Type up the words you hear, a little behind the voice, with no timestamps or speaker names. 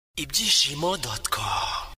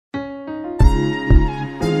ibyishimo.com.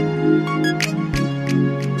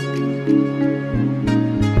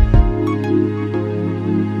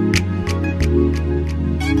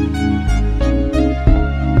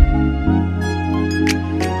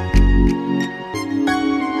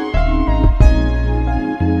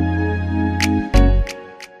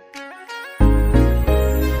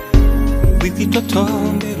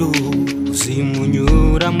 Wikitotombero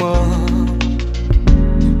uzimunyuramo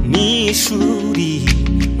n'ishuri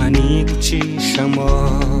manigucishamo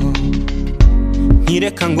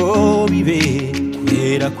ntireka ngo bibe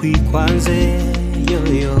kubera kwikwanze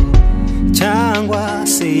yoyo cyangwa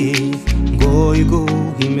se ngo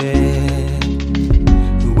iguhime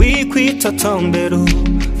wikwitotombero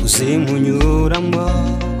uzimunyuramo.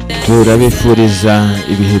 Turabifuriza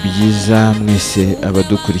ibihe byiza mwese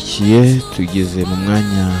abadukurikiye, tugeze mu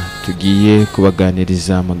mwanya tugiye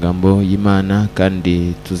kubaganiriza amagambo y'Imana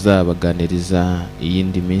kandi tuzabaganiriza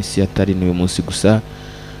iyindi minsi atari n'uyu munsi gusa,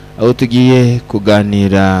 aho tugiye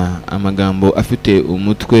kuganira amagambo afite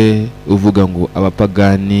umutwe uvuga ngo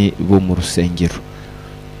abapagani bo mu rusengero.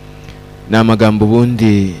 Ni amagambo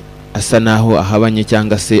bundi asa naho ahabanye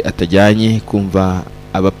cyangwa se atajyanye kumva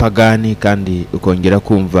abapagani kandi ukongera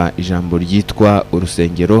kumva ijambo ryitwa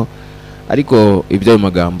urusengero, ariko ibyo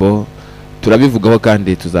magambo turabivugaho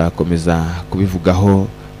kandi tuzakomeza kubivugaho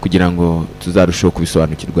kugira ngo tuzarusheho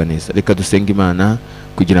kubisobanukirwa neza. Reka dusenge Imana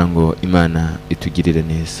kugira ngo Imana itugirire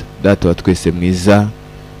neza. Data wa twese mwiza,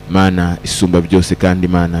 Imana isumba byose kandi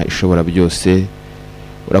Imana ishobora byose,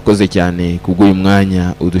 urakoze cyane kubw'uyu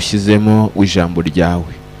mwanya udushyizemo w'ijambo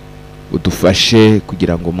ryawe. Udufashe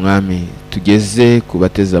kugira ngo mwami tugeze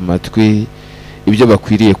kubateza amatwi ibyo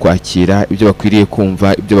bakwiriye kwakira, ibyo bakwiriye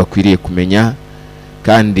kumva, ibyo bakwiriye kumenya,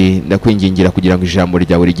 kandi ndakwingingira kugira ngo ijambo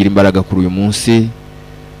ryawe rigire imbaraga kuri uyu munsi,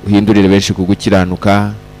 uhindurire benshi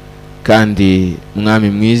kugukiranuka, kandi mwami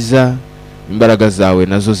mwiza imbaraga zawe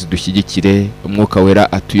nazo zidushyigikire, umwuka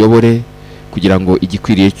wera atuyobore kugira ngo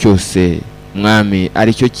igikwiriye cyose mwami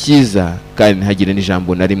ari cyo cyiza, kandi ntihagire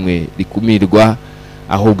n'ijambo na rimwe rikumirwa,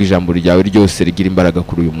 ahubwo ijambo ryawe ryose rigira imbaraga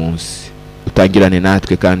kuri uyu munsi. Utangirane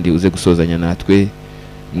natwe kandi uze gusozanya natwe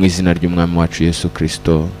mu izina ry'umwami wacu Yesu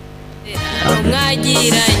Kristo.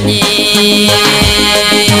 Mwagiranye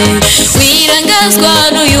wirangazwa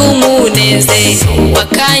n'uyu munezero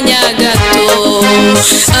w'akanya gato,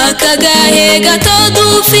 akagahe gato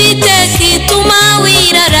dufite kituma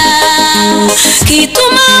wirara,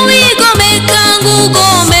 kituma wigomeka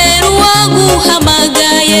ngugomera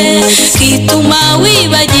uwaguhamagaye, kituma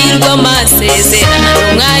wibagirwa amasezerano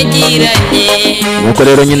mwagiranye. Nuko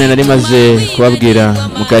rero nyine nari maze kubabwira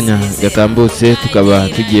mu kanya gatambutse, tukaba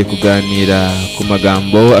tugiye kuganira ku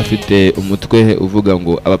magambo afite umutwe uvuga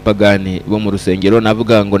ngo abapagani bo mu rusengero.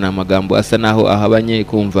 Navuga ngo ni amagambo asa naho ahabanye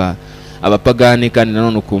kumva abapagani kandi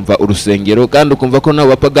nanone ukumva urusengero, kandi ukumva ko nabo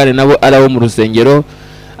bapagani nabo ari abo mu rusengero,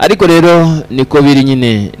 ariko rero niko biri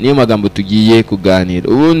nyine, niyo magambo tugiye kuganira.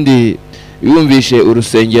 Ubundi wumvishe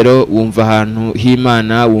urusengero wumva ahantu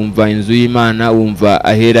h'Imana, wumva inzu y'Imana, wumva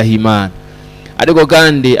ahera h'Imana, ariko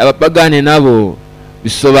kandi abapagani nabo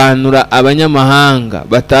bisobanura abanyamahanga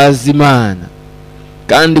batazi Imana,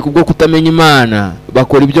 kandi kubwo kutamenya Imana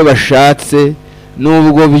bakora ibyo bashatse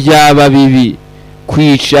nubwo byaba bibi: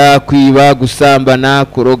 kwica, kwiba, gusambana,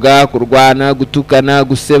 kuroga, kurwana, gutukana,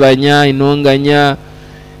 gusebanya, intonganya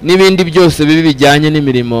n'ibindi byose bibi bijyanye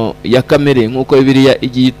n'imirimo ya kamere nk'uko Bibiliya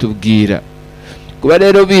igiye itubwira. Kuba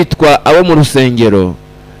rero bitwa abo mu rusengero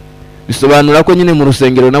bisobanura ko nyine mu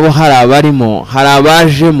rusengero nabo hari abarimo, hari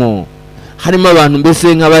abajemo, harimo abantu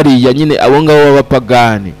mbese nk'abariya nyine abo ngabo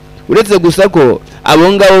b'abapagani. Uretse gusa ko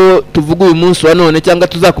abo ngabo tuvuga uyu munsi wa none cyangwa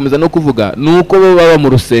tuzakomeza no kuvuga nuko bo baba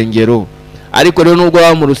mu rusengero, ariko rero nubwo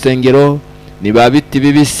baba mu rusengero ni ba biti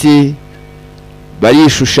bibisi,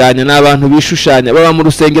 barishushanya, n'abantu bishushanya, baba mu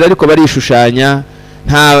rusengero ariko barishushanya,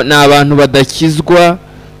 nta abantu badakizwa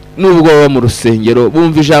nubwo baba mu rusengero.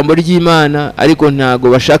 Bumva ijambo ry'Imana ariko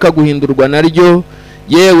ntago bashaka guhindurwa naryo,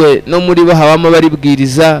 yewe no muri bo habamo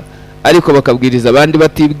baribwiriza ariko bakabwiriza abandi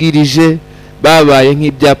batibwirije, babaye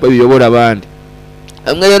nk'ibyapa biyobora abandi.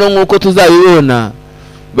 Amwe rero nk'uko tuzabibona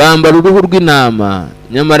bambara uruhu rw'intama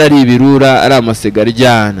nyamara ari ibirura, ari amasega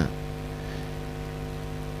aryana.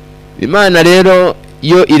 Imana rero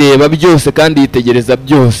iyo ireba byose kandi yitegereza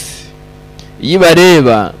byose, iyo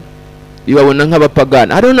ibareba ibabona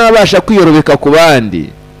nk'abapagani. Hariho n'ababasha kwiyorobeka ku bandi,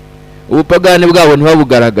 ubupagani bwabo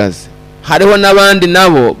ntibabugaragaze. Hariho n'abandi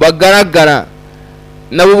nabo bagaragara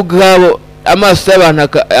nabo ubwabo, amaso y'abantu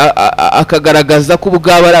akagaragaza ko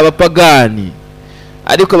ubwabo ari abapagani,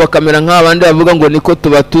 ariko bakamera nk'abandi bavuga ngo niko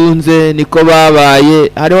tubatunze, niko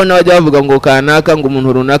babaye. Hariho n'abajya bavuga ngo kanaka, ngo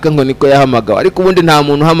umuntu runaka ngo niko yahamagawe, ariko ubundi nta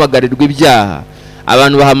muntu uhamagarirwa ibyaha,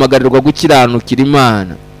 abantu bahamagarirwa gukiranukira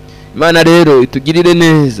Imana. Imana rero itugirire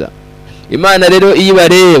neza. Imana rero iyo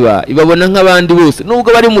ibareba ibabona nk'abandi bose,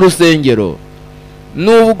 nubwo bari mu rusengero,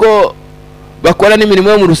 nubwo bakora n'imirimo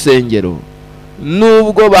yo mu rusengero,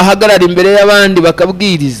 nubwo bahagarara imbere y'abandi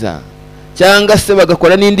bakabwiriza cyangwa se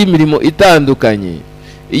bagakora n'indi mirimo itandukanye.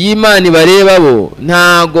 Iyo Imana ibareba bo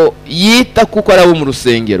ntago yita kuko ari abo mu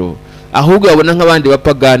rusengero, ahubwo babona nk'abandi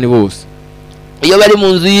bapagani bose. Iyo bari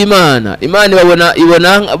mu nzu y'Imana, Imana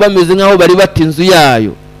ibona bameze nk'aho bari bata inzu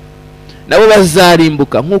yayo, nabo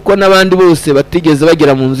bazarimbuka nk'uko n'abandi bose batigeze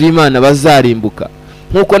bagera mu nzu y'Imana bazarimbuka,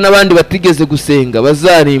 nk'uko n'abandi batigeze gusenga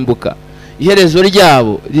bazarimbuka. Iherezo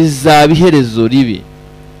ryabo rizaba iherezo ribi.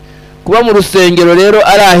 Kuba mu rusengero rero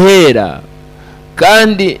ari ahera,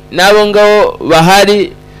 kandi n'abo ngabo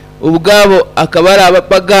bahari ubwabo akaba ari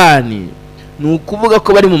abapagani, ni ukuvuga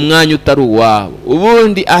ko bari mu mwanya utari uwabo.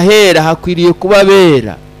 Ubundi ahera hakwiriye kuba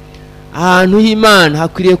abera, ahantu h'Imana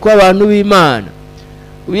hakwiriye kuba abantu b'Imana.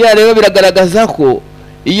 Ubiya rero biragaragaza ko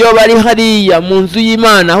iyo bari hariya mu nzu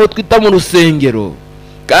y'Imana aho twita mu rusengero,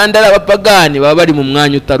 kandi ari abapagani, baba bari mu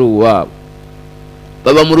mwanya utari uwabo.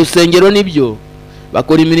 Baba mu rusengero nibyo,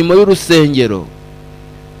 bakora imirimo y'urusengero,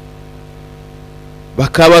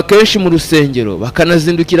 bakaba kenshi mu rusengero,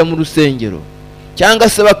 bakanazindukira mu rusengero, cyangwa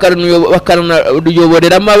se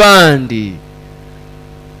bakaruyoboreramo abandi,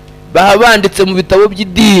 baba banditse mu bitabo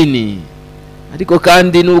by'idini. Ariko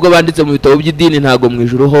kandi nubwo banditse mu bitabo by'idini, ntago mu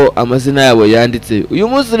ijuru ho amazina yabo yanditse. Uyu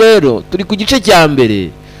munsi rero turi ku gice cya mbere,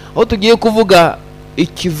 aho tugiye kuvuga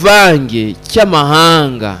ikivange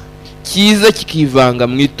cy'amahanga kiza kikivanga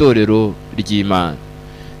mu itorero ry'Imana.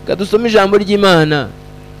 Dusome ijambo ry'Imana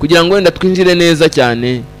kugira ngo wenda twinjire neza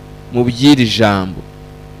cyane mu by'iri jambo.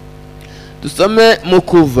 Dusome mu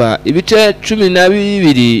Kuva ibice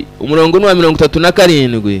 12 umurongo wa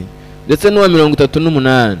 37 ndetse n'uwa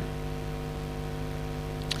 38.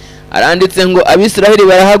 Aranditse ngo Abisiraheli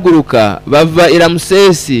barahaguruka bava i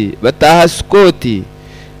Ramusesi bataha Sukoti,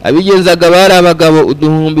 abigenzaga bari abagabo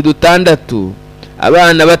 6,000,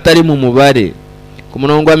 abana batari mu mubare. Ku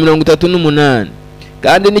murongo wa 38,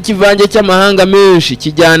 kandi n'ikivange cy'amahanga menshi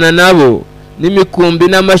kijyana nabo, n'imikumbi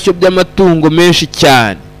n'amashyo by'amatungo menshi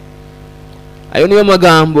cyane. Ayo niyo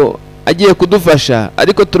magambo agiye kudufasha,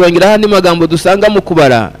 ariko turongera handi magambo dusanga mu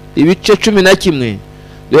Kubara ibice 11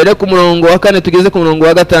 duhere ku murongo wa 4 tugeze ku murongo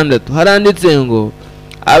wa 6. Haranditse ngo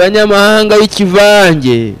abanyamahanga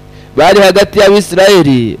y'ikivange bari hagati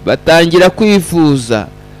y'Abisiraheli batangira kwifuza.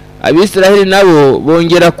 Abisiraheli nabo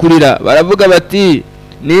bongera kurira, baravuga bati,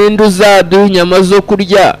 ninde uzaduha inyama zo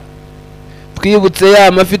kurya, twibutse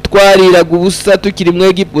ya mafi twariraga ubusa tukiri mu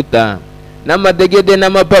Egiputa, n'amadegede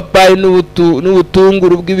n'amapapayi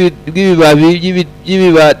n'ubutunguru bw'ibibabi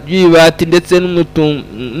by'ibibati, ndetse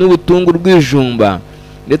n'ubutunguru bw'ijumba,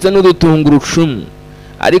 ndetse n'udutunguru 10.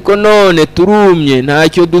 Ariko none turumye,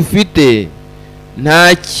 ntacyo dufite,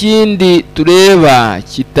 nta kindi tureba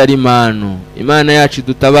kitari manu. Imana yacu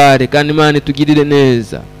dutabare, kandi Imana itugirire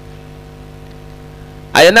neza.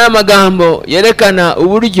 Aya ni amagambo yerekana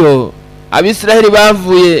uburyo Abisiraheli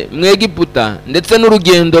bavuye mu Egiputa, ndetse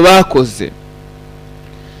n'urugendo bakoze.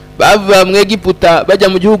 Bava mu Egiputa bajya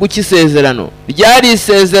mu gihugu cy'isezerano. Ryari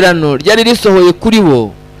isezerano ryari risohoye kuri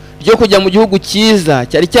bo ryo kujya mu gihugu cyiza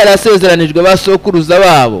cyari cyarasezeranijwe basokuruza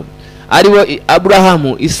babo, aribo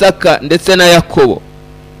Aburahamu, Isaka ndetse na Yakobo.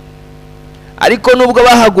 Ariko nubwo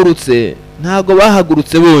bahagurutse, ntago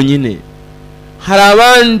bahagurutse bonyine. Hari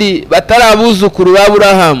abandi batarabuzukuru ba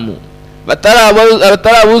Aburahamu,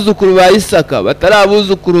 batarabuzukuru ba Isaka,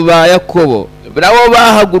 batarabuzukuru ba Yakobo, nabo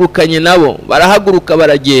bahagurukanye nabo, barahaguruka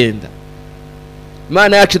baragenda.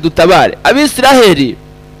 Imana yacu dutabare. Abisiraheli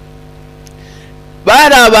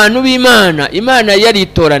bari abantu b'Imana, Imana yari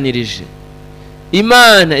itoranirije,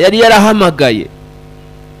 Imana yari yarahamagaye.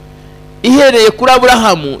 Ihereye kuri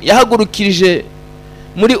Aburahamu, yahagurukirije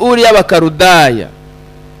muri Uri y'Abakarudaya,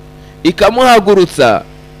 ikamuhagurutsa,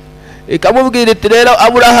 ikamubwira iti, rero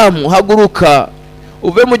Aburahamu, haguruka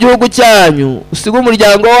uve mu gihugu cyanyu, usige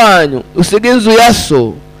umuryango wanyu, usige inzu ya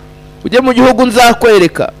so, ujye mu gihugu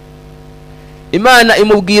nzakwereka. Imana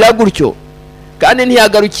imubwira gutyo, kandi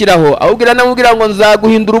ntiyagarukiraho, ahubwo iranamubwira ngo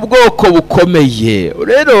nzaguhindura ubwoko bukomeye.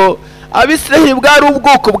 Rero Abisiraheli bwari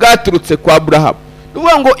ubwoko bwaturutse kwa Aburahamu.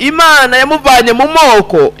 Nuvuga ngo Imana yamuvanye mu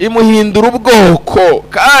moko imuhindura ubwoko,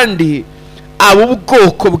 kandi abo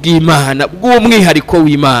ubwoko bw'Imana, bw'umwihariko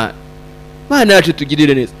w'Imana. Imana yacu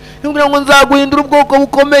tugirire neza. Iramubwira ngo nzaguhindura ubwoko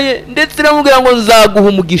bukomeye, ndetse iramubwira ngo nzaguha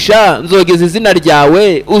umugisha, nzogeza izina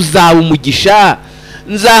ryawe, uzaba umugisha,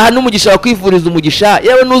 nzaha n'umugisha wakwifuriza umugisha,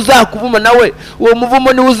 yewe n'uzakuvuma nawe uwo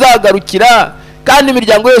muvumo niwe uzagarukira, kandi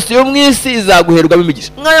imiryango yose yo mu isi izaguherwamo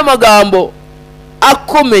imigisha. Nk'aya magambo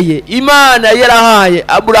akomeye Imana yarahaye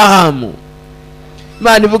Aburahamu.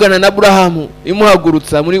 Imana ivugana na Aburahamu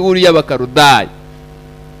imuhagurutsa muri Uri y'Abakarudayi,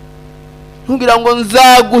 ntugira ngo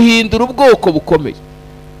nzaguhindura ubwoko bukomeye,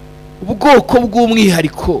 ubwoko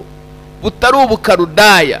bw'umwihariko butari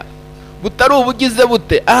ubukarudaya, butari ubugize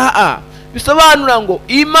bute. Bisobanura ngo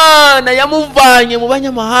Imana yamuvanye mu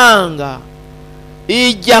banyamahanga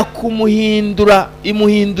ijya kumuhindura,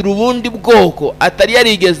 imuhindura ubundi bwoko atari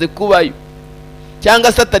yarigeze kubayo,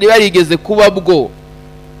 cyangwa se atari yarigeze kuba bwo.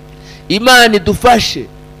 Imana idufashe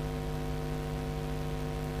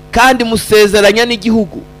kandi musezeranya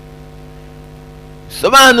n'igihugu.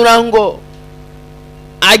 Bisobanura ngo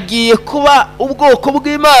agiye kuba ubwoko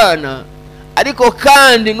bw'Imana, ariko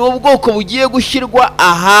kandi ni ubwoko bugiye gushyirwa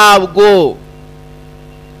ahabwo.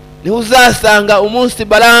 Niho uzasanga umunsi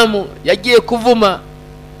Balamu yagiye kuvuma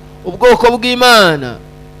ubwoko bw'Imana,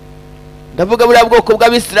 ndavuga buriya bwoko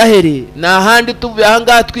bw'Abisiraheli, nta handi tuvuye aha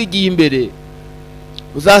ngaha twigiye imbere,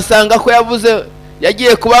 uzasanga ko yavuze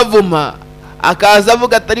yagiye kubavuma, akaza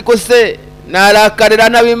avuga ati ariko se narakarira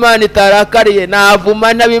n'ab'Imana itarakariye,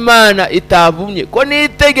 navuma n'ab'Imana itavumye, ko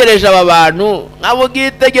nitegereje aba bantu nkavuga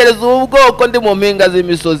itegereza ubu bwoko ndi mu mpinga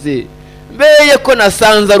z'imisozi, mbeye ko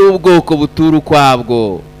nasanze ari ubwoko butura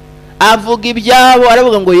ukwabwo. Avuga ibyabo,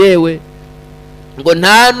 aravuga ngo yewe ngo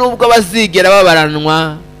nta nubwo bazigera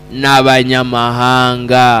babaranwa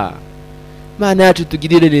n'abanyamahanga. Imana yacu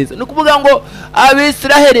tugirire neza. Ni ukuvuga ngo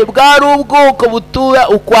Abisiraheli bwari ubwoko butura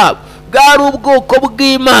ukwabo, bwari ubwoko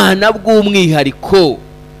bw'Imana bw'umwihariko.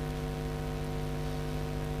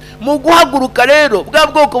 Mu guhaguruka rero bwa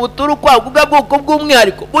bwoko butura ukwabo, bwa bwoko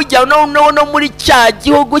bw'umwihariko bujya no muri cya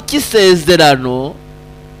gihugu cy'isezerano,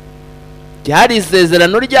 cyari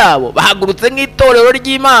isezerano ryabo, bahagurutse nk'itorero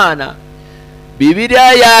ry'Imana.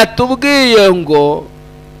 Bibiliya yatubwiye ngo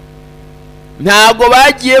ntabwo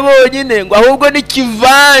bagiye bonyine, ngo ahubwo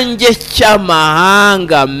n'ikivange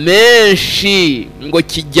cy'amahanga menshi ngo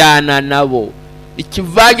kijyana nabo.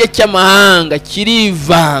 Ikivange cy'amahanga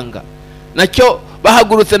kirivanga, nacyo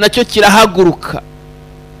bahagurutse nacyo kirahaguruka.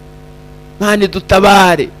 Imana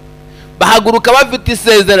dutabare. Bahaguruka bafite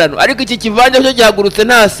isezerano, ariko iki kivange cyo gihagurutse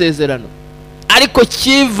nta sezerano, ariko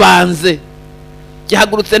kivanze,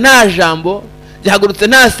 gihagurutse nta jambo, gihagurutse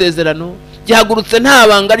nta sezerano, gihagurutse nta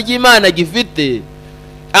banga ry'Imana gifite,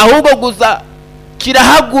 ahubwo gusa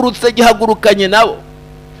kirahagurutse gihagurukanye nabo.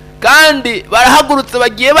 Kandi barahagurutse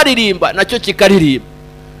bagiye baririmba, nacyo kikaririmba.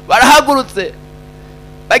 Barahagurutse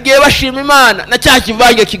bagiye bashima Imana, na cya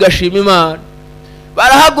kivange kigashima Imana.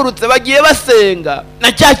 Barahagurutse bagiye basenga,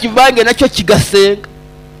 na cya kivange nacyo kigasenga.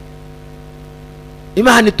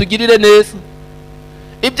 Imana itugirire neza.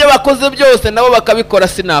 Ibyo bakoze byose nabo bakabikora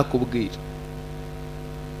sinakubwira.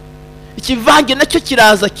 Ikivange nacyo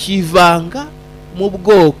kiraza kivanga mu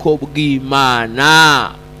bwoko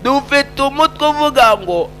bw'Imana. Dufite umutwe uvuga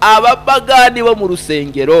ngo abapagani bo mu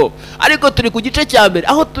rusengero, ariko turi ku gice cya mbere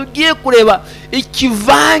aho tugiye kureba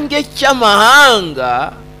ikivange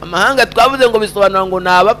cy'amahanga. Amahanga twavuze ngo bisobanura ngo ni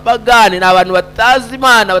abapagani, ni abantu batazi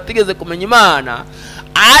Imana, batigeze kumenya Imana.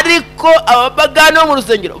 Ariko abapagani bo mu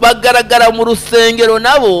rusengero bagaragara mu rusengero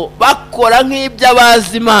nabo bakora nk'ibyo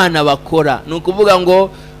abazi Imana bakora. Ni ukuvuga ngo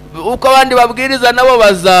uko abandi babwiriza nabo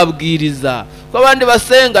bazabwiriza, uko abandi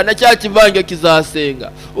basenga na cya kivange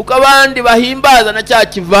kizasenga, uko abandi bahimbaza na cya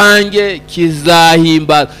kivange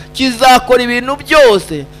kizahimbaza. Kizakora ibintu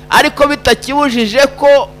byose, ariko bitakibujije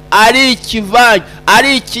ko ari ikivange,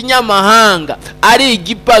 ari ikinyamahanga, ari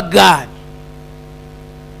igipagani.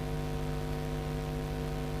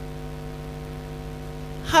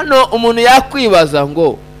 Hano umuntu yakwibaza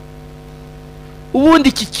ngo ubundi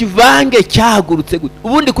iki kivange cyahagurutse gute?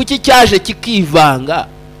 Ubundi kuki cyaje kikivanga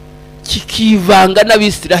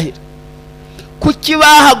n'Abisiraheli? Kuki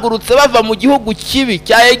bahagurutse bava mu gihugu kibi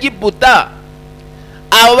cya Egiputa,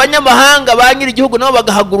 abo banyamahanga ba nyiri igihugu nabo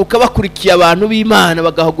bagahaguruka bakurikiye abantu b'Imana,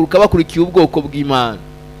 bagahaguruka bakurikiye ubwoko bw'Imana?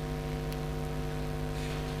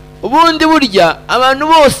 Ubundi burya abantu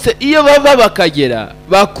bose iyo bava bakagera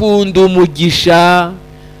bakunda umugisha,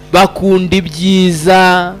 bakunda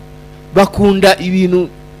ibyiza, bakunda ibintu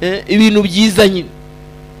byiza nyine.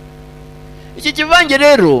 Iki kivange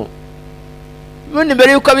rero ubundi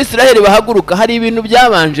mbere yuko Abisiraheli bahaguruka hari ibintu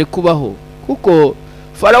byabanje kubaho, kuko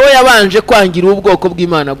Farawo yabanje kwangira ubwoko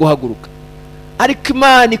bw'Imana guhaguruka. Ariko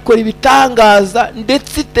Imana ikora ibitangaza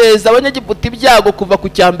ndetse iteza abanyagiputa ibyago kuva ku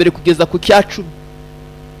cya mbere kugeza ku cya 10.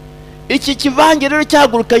 Iki kivange rero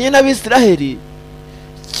cyahagurukanye n'Abisiraheli,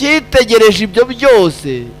 cyitegereje ibyo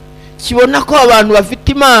byose, kibona ko abantu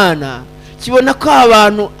bafite Imana, kibona ko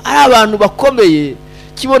abantu ari abantu bakomeye,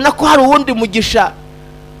 kibona ko hari uwundi mugisha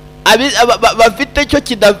bafite cyo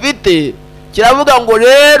kidafite, kiravuga ngo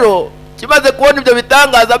rero kimaze kubona ibyo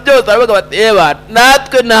bitangaza byose aravuga bati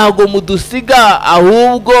natwe ntago mudusiga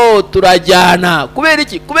ahubwo turajyana. Kubera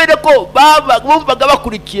iki? Kubera ko bumvaga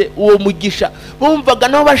bakurikiye uwo mugisha, bumvaga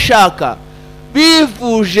nabo bashaka,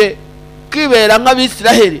 bivuje kwibera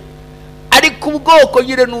nk'Abisiraheli. Ariko ubwoko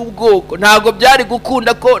nyine n'ubwoko ntago byari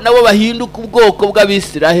gukunda ko nabo bahinduka ubwoko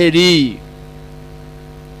bw'Abisiraheli.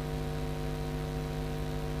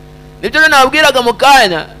 Nibyo nabwiraga mu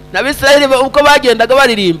kanya, n'Abisiraheli uko bagendaga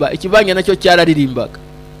baririmba, Ikivange nacyo cyararirimbaga.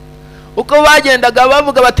 Uko bagendaga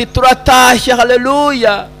bavuga bati turatashye,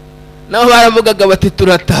 haleluya, nabo baravugaga bati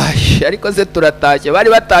turatashye. Ariko se turatashye, bari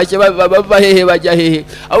batashye bava hehe bajya hehe?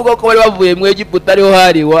 Ahubwo ko bari bavuye mu Egiputa ariho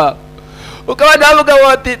hari wa. Uko abandi bavuga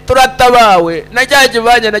bati turatabawe, na cya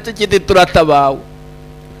Kivange nacyo kiti turatabawe.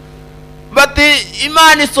 Bati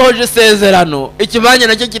Imana isohoje isezerano, Ikivange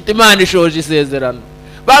nacyo kiti Imana ishoje isezerano.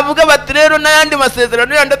 Bavuga bati rero n'ayandi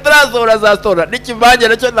masezerano yandi atarasohora azasohora, n'Ikivange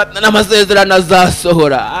nacyo n'amasezerano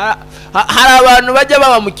azasohora. Hari abantu bajya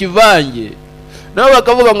baba mu Kivange nabo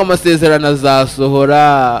bakavuga ngo amasezerano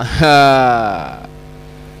azasohora.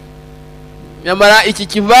 Nyamara iki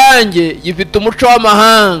Kivange gifite umuco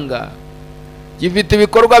w'amahanga, gifite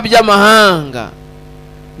ibikorwa by'amahanga.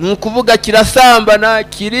 Ni ukuvuga kirasambana,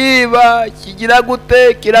 kiriba, kigira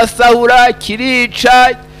gute, kirasahura,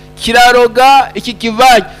 kirica, kiraroga iki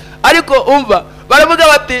Kivange. Ariko umva baravuga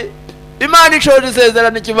bati Imana ishoje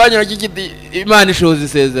isezerano, Ikivange nacyo kiti Imana ishoje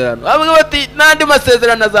isezerano. Bavuga bati n'andi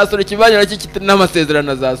masezerano azasohora, Ikivange nacyo kiti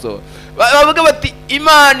n'amasezerano azasohora. Bavuga bati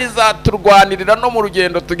Imana izaturwanirira no mu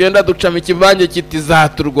rugendo tugenda ducamo, Ikivange kiti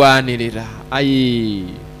izaturwanirira. Ayi,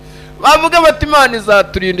 bavuga bati Imana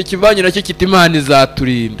izaturinda, Ikivange nacyo kiti Imana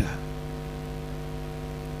izaturinda.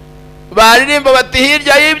 Baririmba bati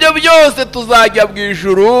hirya y'ibyo byose tuzajya mu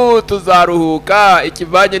ijuru tuzaruhuka,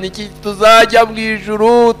 Ikivange niki tuzajya mu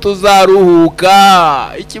ijuru tuzaruhuka,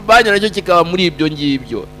 Ikivange nacyo kikaba muri ibyo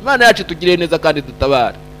ngibyo. Imana yacu tugire neza kandi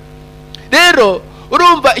dutabara. Rero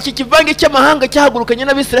urumva iki Kivange cy'amahanga cyahagurukanye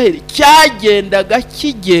n'Abisiraheli cyagendaga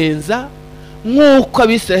kigenza nk'uko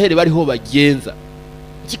Abisiraheli bariho bagenza,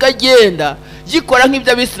 kikagenda gikora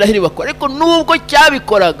nk'ibyo Abisiraheli bakora. Ariko nubwo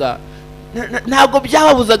cyabikoraga ntabwo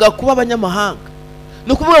byababuzaga kuba abanyamahanga.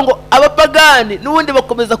 Ni ukuvuga ngo abapagani n'ubundi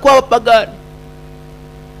bakomeza kuba abapagani.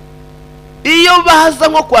 Iyo baza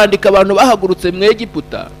nko kwandika abantu bahagurutse mu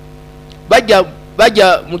Egiputa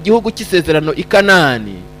bajya mu gihugu cy'isezerano i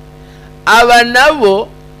Kanani, aba nabo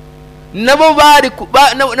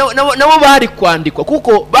bari kwandikwa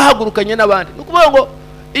kuko bahagurukanye n'abandi. Ni ukuvuga ngo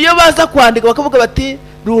iyo baza kwandika bakavuga bati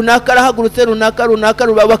runaka arahagurutse, runaka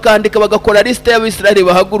bakandika, bagakora liste y'Abisiraheli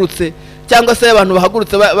bahagurutse, cyangwa se abantu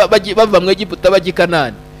bahagurutse bava mu Egiputa bajya i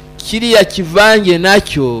Kanani. Kiriya Kivange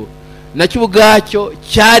nacyo ubwacyo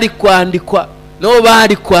cyari kwandikwa, nabo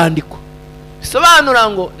bari kwandikwa. Bisobanura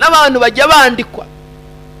ngo n'abantu bajya bandikwa,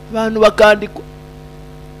 abantu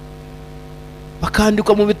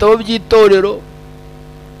bakandikwa mu bitabo by'itorero,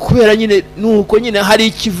 kubera nyine nuko nyine hari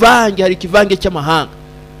Ikivange cy'amahanga.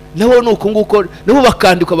 Nabo nuko nguko nabo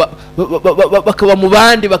bakandikwa, bakaba mu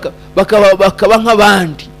bandi, bakaba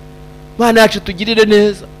nk'abandi. Mana yacu tugirire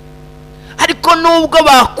neza. Ariko nubwo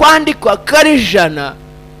bakwandikwa karijana,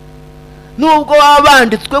 nubwo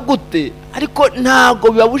babanditswe gute, ariko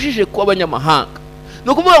ntago bibabujije kuba abanyamahanga.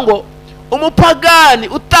 Ni ukuvuga ngo umupagani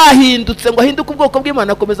utahindutse ngo ahinduke ubwoko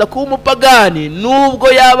bw'Imana akomeza kuba umupagani,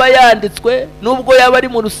 nubwo yaba yanditswe, nubwo yaba ari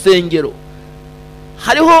mu rusengero.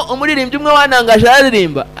 Hariho umuririmbyi umwe wanangaje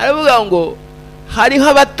aririmba, aravuga ngo hariho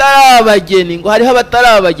abatarabageni, ngo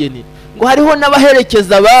hariho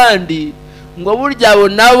n'abaherekeza abandi, ngo burya abo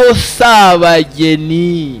nabo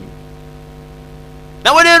sabageni.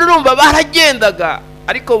 Nabo rero urumva baragendaga,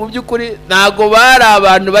 ariko mu by'ukuri ntago bari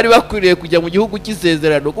abantu bari bakwiriye kujya mu gihugu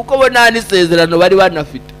cy'isezerano, kuko bo nta n'isezerano bari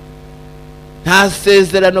banafite. Nta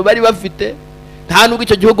sezerano bari bafite, nta nubwo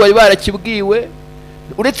icyo gihugu bari barakibwiwe,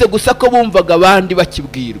 uretse gusa ko bumvaga abandi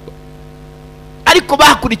bakibwirwa. Ariko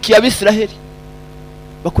bakurikiye Abisiraheli,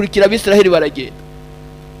 baragenda.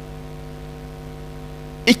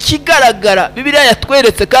 Ikigaragara Bibiliya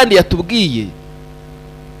yatweretse kandi yatubwiye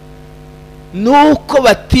nuko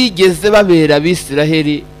batigeze babera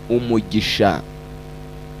Abisiraheli umugisha.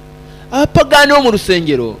 Abapagani bo mu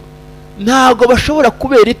rusengero ntago bashobora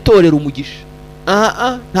kubera itorero umugisha.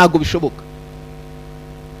 Ntago bishoboka.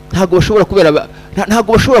 Ntago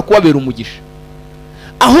bashobora kubabera umugisha.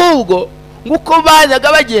 Ahubwo nguko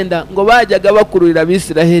bajyaga bagenda ngo bajyaga bakururira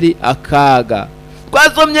Abisiraheli akaga.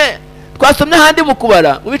 twasomye handi mu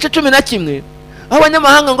kubara mu bice 11 aho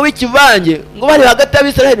abanyamahanga ngo b'ikivange ngo bari hagati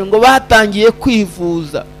y'Abisiraheli ngo batangiye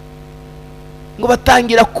kwivuza, ngo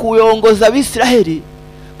batangira kuyongoza Abisiraheli,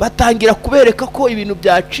 batangira kubereka ko ibintu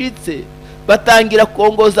byacitse, batangira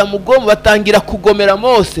kongoza mugomo, batangira kugomera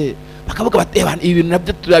Mose, bakavuga bati ibintu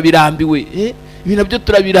nabyo turabirambiwe, ibintu nabyo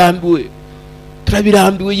turabirambiwe,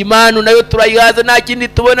 Imana nayo turayihaza, nta kindi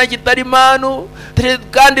tubona kitari Imana,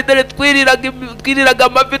 kandi dore twiriraga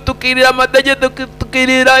amafi, tukirira amadage,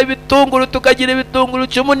 tukirira ibitunguru, tukagira ibitunguru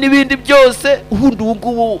cumu n'ibindi byose,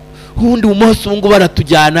 ubundi umunsi ubu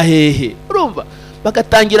baratujyana hehe? Urumva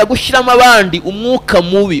bagatangira gushyiramo abandi umwuka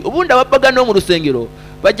mubi. Ubundi abapagani bo mu rusengero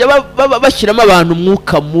bajya bashyiramo abantu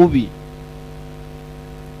umwuka mubi,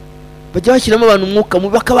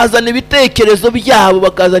 bakabazana ibitekerezo byabo,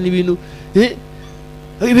 bakazana ibintu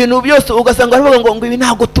byose, ugasanga baravuga ngo ibi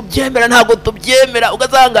ntabwo tubyemera,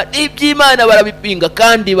 ugasanga n'iby'Imana barabipinga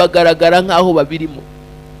kandi bagaragara nk'aho babirimo.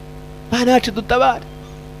 Mana yacu dutabare,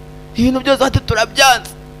 ibintu byose ati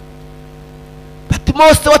turabyanze, bati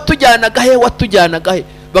Mose watujyanaga he,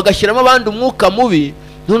 bagashyiramo abandi umwuka mubi,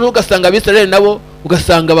 none ugasanga Abisiraheli nabo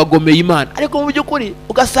ugasanga bagomeye Imana. Ariko mu by'ukuri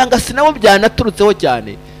ugasanga si nabo byanaturutseho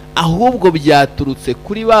cyane, ahubwo byaturutse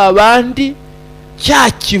kuri ba bandi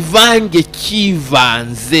cya kivange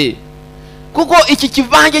cyivanze. Kuko iki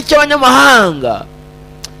kivange cy'abanyamahanga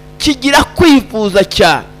kigira kwifuza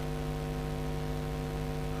cyane.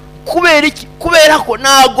 Kubera ko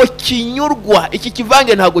ntago kinyurwa, iki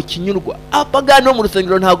kivange ntago kinyurwa. Abapagani bo mu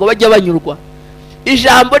rusengero ntago bajya banyurwa,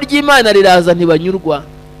 ijambo ry'Imana riraza ntibanyurwa,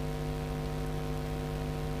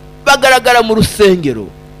 bagaragara mu rusengero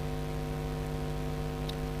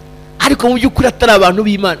ariko mu by'ukuri atari abantu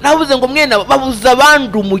b'Imana. Navuze ngo mwene babuza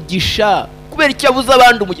abandi umugisha. Kubera iki babuza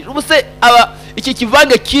abandi umugisha? Ubuse iki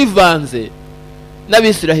kivange cyivanze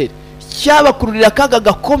n'Abisiraheli cyabakururira akaga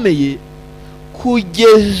gakomeye,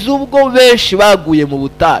 kugeza ubwo benshi baguye mu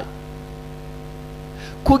butayu,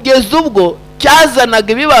 kugeza ubwo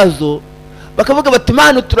cyazanaga ibibazo, bakavuga bati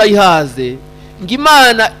Imana turayihaze, ngo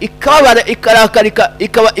Imana ikababara, ikarakarika,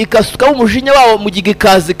 ikasukaho umujinya wawo mu gihe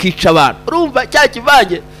ikaza ikica abantu. Urumva cya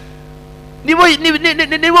kivange nibo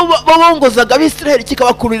bongozaga Abisiraheli,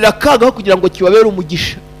 kikabakururira akaga kugira ngo kibabere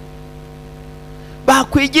umugisha.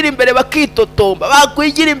 Bakwigira imbere bakitotomba,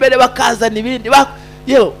 bakwigira imbere bakazana ibindi.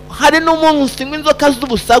 Yewe hari n'umunsi inzoka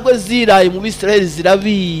z'ubusagwe ziraye mu Bisiraheli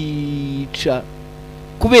zirabica.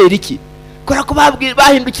 Kubera iki? Kubera ko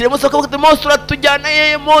bahindukire Mose, bakavuga Mose uratujyana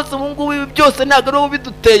hehe? Mose ubu ngubu ibi byose ntabwo ari wowe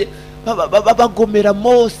biduteye. Bagomera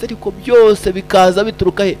Mose, ariko byose bikaza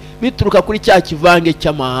bituruka he? Bituruka kuri cya kivange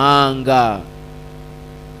cy'amahanga.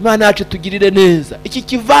 Imana yacu tugirire neza. Iki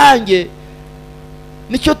kivange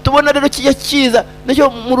nicyo tubona rero kijya kiza nicyo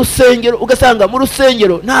mu rusengero, ugasanga mu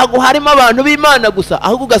rusengero ntago harimo abantu b'Imana gusa,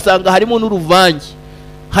 ahubwo ugasanga harimo n'uruvange,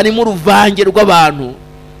 harimo uruvange rw'abantu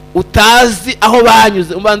utazi aho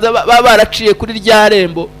banyuze. Ubanza baraciye kuri rya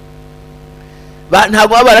rembo,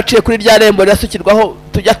 ntago baraciye kuri rya rembo rirasukirwaho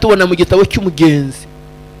tujya tubona mu gitabo cy'umugenzi.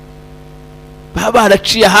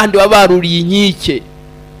 Baraciye ahandi, baruriye inkike,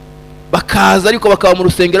 bakaza ariko bakaba mu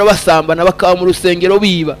rusengero basambana, bakaba mu rusengero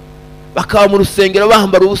biba, bakaba mu rusengero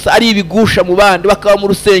bambara ubusa, ari ibigusha mu bandi, bakaba mu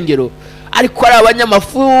rusengero ariko ari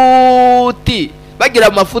abanyamafuti, bagira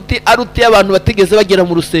amafuti arutiye abantu batigeze bagera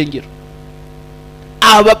mu rusengero.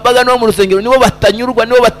 Abapagani bo mu rusengero nibo batanyurwa,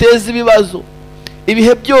 nibo bateza ibibazo.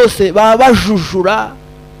 Ibihe byose baba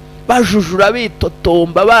bajujura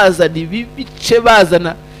bitotomba, bazana ibice,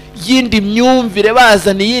 bazana yindi myumvire,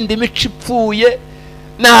 bazana yindi mico ipfuye.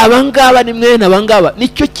 N'abangaba ni mwene abangaba,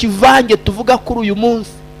 nicyo kivange tuvuga kuri uyu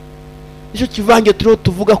munsi, nicyo kivange turiho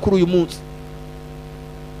tuvuga kuri uyu munsi.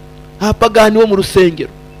 Abapagani bo mu rusengero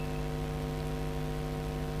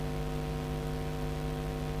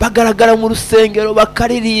bagaragara mu rusengero,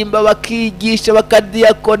 bakaririmba, bakigisha,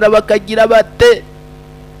 bakadiyakona, bakagira bate,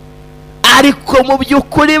 ariko mu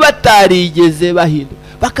by'ukuri batarigeze bahinduka.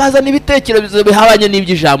 Bakazana ibitekerezo bihabanye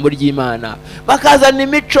n'iby'ijambo ry'Imana, bakazana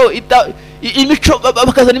imico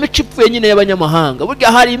bakazana imico ipfuye nyine y'abanyamahanga.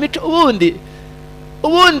 Burya hari imico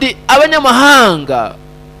ubundi abanyamahanga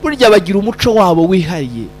burya bagira umuco wabo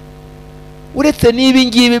wihariye, uretse n'ibi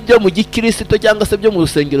ngibi byo mu gikristo cyangwa se byo mu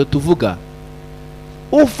rusengero tuvuga.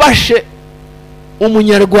 Ufashe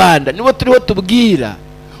umunyarwanda nibo turiho tubwira,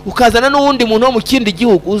 ukazana n'uwundi muntu wo mu kindi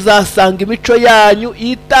gihugu, uzasanga imico yanyu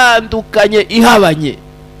itandukanye, ihabanye.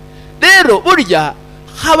 Rero burya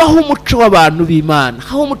habaho umuco w'abantu b'Imana,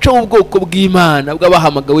 habaho umuco w'ubwoko bw'Imana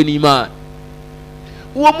bw'abahamagawe n'Imana.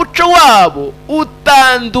 Uwo muco wabo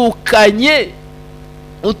utandukanye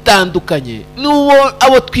n'uwo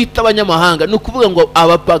abo twita abanyamahanga, ni ukuvuga ngo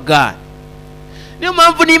abapagani. niyo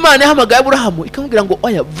mpamvu n'Imana yahamagaye Aburahamu ikamubwira ngo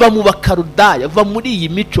oya, va mu bakarudaya, va muri iyi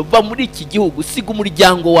mico, va muri iki gihugu, siga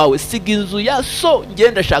umuryango wawe, siga inzu ya so,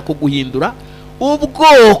 ngenda ndashaka guhindura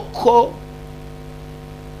ubwoko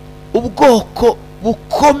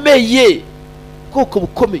bukomeye. Ubwoko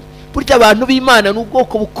bukomeye, burya abantu b'Imana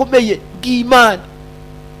n'ubwoko bukomeye bw'Imana.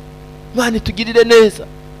 Imana itugirire neza.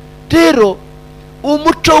 Rero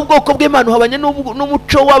umuco w'ubwoko bw'Imana uhabanye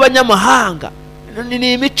n'umuco w'abanyamahanga.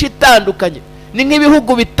 Ni imico itandukanye, ni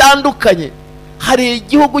nk'ibihugu bitandukanye. Hari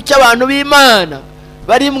igihugu cy'abantu b'Imana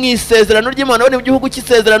bari mu isezerano ry'Imana, bari mu gihugu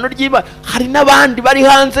cy'isezerano ry'Imana, hari n'abandi bari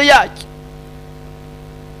hanze yacyo.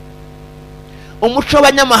 Umuco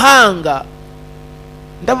w'abanyamahanga,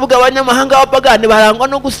 ndavuga abanyamahanga b'abapagani, barangwa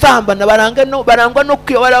no gusambana, barangwa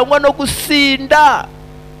no gusinda,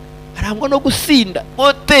 barangwa no gusinda.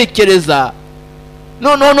 Utekereza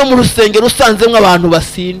noneho no mu rusengero usanzemo abantu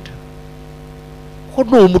basinda, ko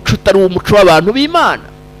ni umuco utari umuco w'abantu b'Imana.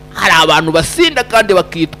 Hari abantu basinda kandi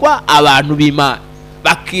bakitwa abantu b'Imana,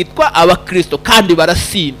 bakitwa abakristo kandi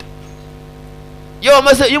barasinda. Iyo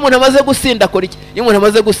umuntu amaze gusinda akora iki? Iyo umuntu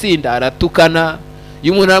amaze gusinda aratukana,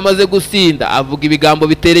 iyo umuntu amaze gusinda avuga ibigambo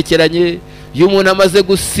biterekeranye, iyo umuntu amaze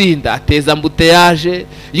gusinda ateza ambuteyaje,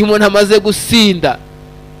 iyo umuntu amaze gusinda,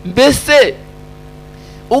 mbese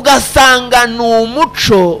ugasanga ni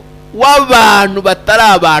umuco w'abantu batari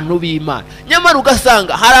abantu b'Imana. Nyamara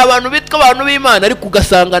ugasanga hari abantu bitwa abantu b'Imana ariko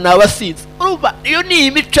ugasanga ni abasinzi. Urumva, iyo ni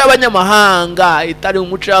imico y'abanyamahanga itari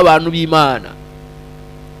umuco w'abantu b'Imana.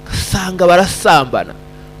 Ugasanga barasambana,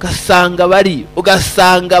 ugasanga bari,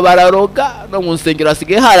 ugasanga bararoga. No mu nsengero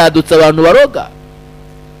hasigaye haradutse abantu baroga.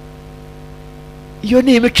 Iyo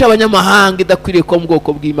ni imico y'abanyamahanga idakwiriye kuba mu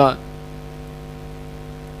bwoko bw'Imana.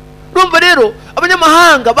 Urumva rero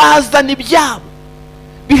abanyamahanga bazana ibyabo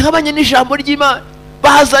bihabanye n'ijambo ry'Imana,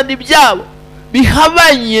 bazana ibyabo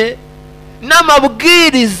bihabanye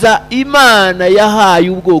n'amabwiriza Imana yahaye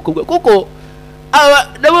ubwoko bwe. Kuko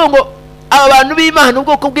ndavuga ngo abantu b'Imana,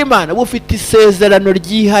 ubwoko bw'Imana bufite isezerano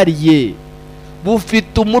ryihariye,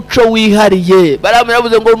 bufite umuco wihariye.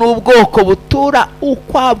 Baravuze ngo ni ubwoko butura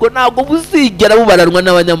ukwabwo, ntabwo buzigera bubaranwa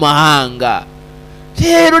n'abanyamahanga.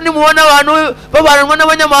 Rero nimubona abantu babaranwa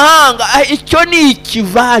n'abanyamahanga, icyo ni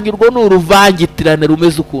ikivange, urwo ni uruvangitirane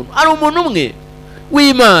rumeze ukuntu. Hari umuntu umwe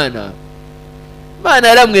w'Imana, Imana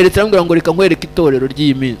yaramweretse aramubwira ngo reka nkwereke itorero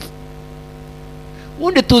ry'iyi minsi.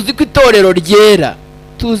 Ubundi tuzi ko itorero ryera,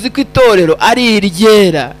 tuzi ko itorero ari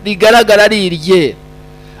iryera, rigaragara ari iryera.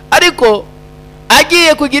 Ariko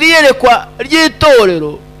agiye kugira iyerekwa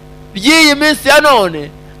ry'itorero ry'iyi minsi ya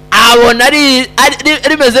none, abona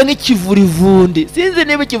rimeze nk'ikivurivundi. Sinzi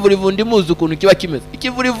niba ikivurivundi muzi ukuntu kiba kimeze.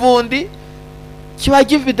 Ikivurivundi kiba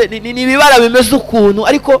gifite ni ibibara bimeze ukuntu,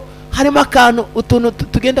 ariko harimo akantu, utuntu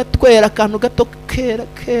tugenda twera, akantu gato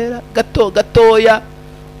kera gatoya,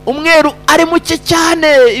 umweru ari muke cyane,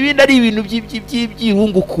 ibindi ari ibintu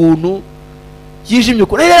by'ibirungu ukuntu yijimye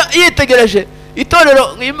ukuntu. Rero yitegereje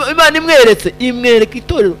itorero Imana imwereka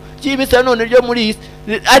itorero ry'iminsi ya none ryo muri iyi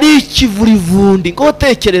ari ikivurivundi. Ngo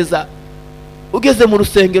tekereza, ugeze mu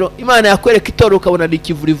rusengero Imana yakwereka itorero ukabona ni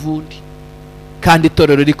ikivurivundi, kandi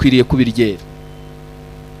itorero rikwiriye kuba iryera.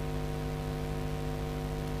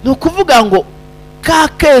 Ni ukuvuga ngo ka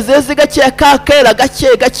kezeze gakeya, ka kera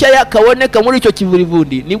gakeya kaboneka muri icyo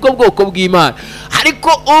kivurivundi nibwo bwoko bw'Imana. Ariko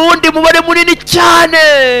ubundi mubare munini cyane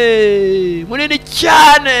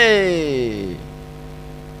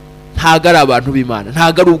ntago ari abantu b'Imana,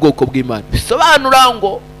 ntago ari ubwoko bw'Imana. Bisobanura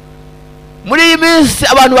ngo muri iyi minsi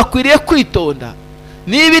abantu bakwiriye kwitonda.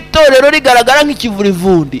 Niba itorero rigaragara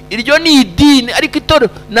nk'ikivurivundi, iryo ni idini, ariko itorero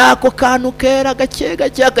nako kantu kera gake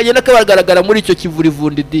kagenda kagaragara muri icyo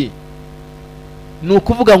kivurivundi idini. Ni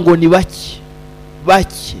ukuvuga ngo ni bake,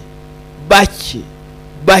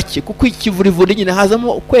 kuko ikivurivundi nyine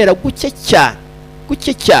hazamo kwera guke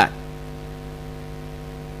cyane.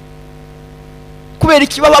 Kubera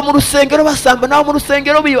iki? Baba mu rusengero basambana, baba mu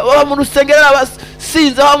rusengero biba, baba mu rusengero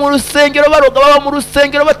abasinzi, baba mu rusengero baroga, baba mu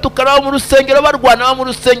rusengero batukana, baba mu rusengero barwana, baba mu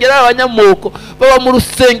rusengero abanyamoko, baba mu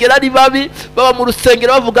rusengero ari babi, baba mu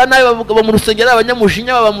rusengero bavuga nabi, baba mu rusengero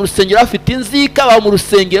abanyamujinya, baba mu rusengero bafite inzika, baba mu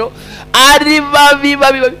rusengero ari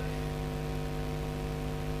babi.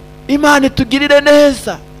 Imana itugirire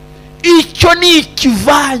neza. Icyo ni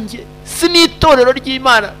ikivange, si n'itorero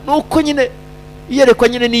ry'Imana. Nuko nyine iyerekwa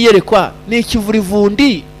nyine niyerekwa ni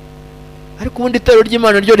ikivurivundi, ariko ubundi itorero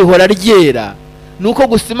ry'Imana ryo rihora ryera. Nuko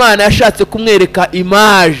gusa Imana yashatse kumwereka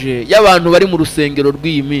image y'abantu bari mu rusengero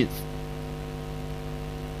rw'iyi minsi.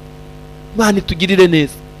 Imana itugirire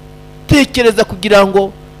neza. Tekereza kugira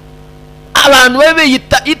ngo abantu babe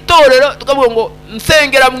biyita itorero, tukavuga ngo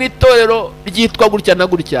nsengera mu itorero ryitwa gutya na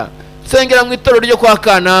gutya, nsengera mu itorero ryo kwa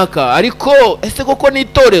kanaka, ariko ese koko ni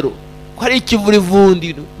itorero? Ko ari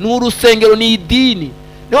ikivurivundi, ni urusengero, ni idini.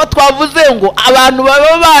 Niho twavuze ngo abantu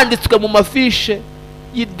baba banditswe mu mafishe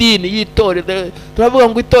y'idini y'itorero. Turavuga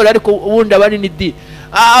ngo itorero ariko ubundi abari ni idini.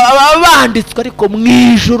 Aba banditswe ariko mu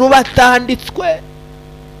ijuru batanditswe.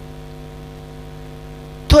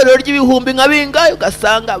 Itorero ry'ibihumbi nka bingahe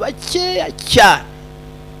ugasanga bakeya cyane,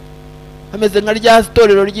 ameze nka rya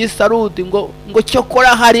itorero ry'Isarudi ngo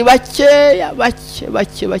cyokora hari bakeya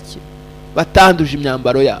bake batanduje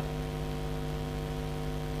imyambaro yabo.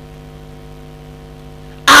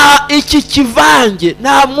 Iki kivange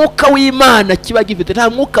nta mwuka w'Imana kiba gifite, nta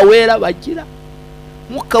mwuka wera bagira,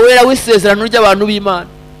 mwuka wera w'isezerano ry'abantu b'Imana.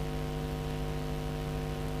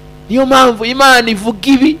 Niyo mpamvu Imana ivuga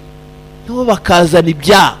ibi nabo bakazana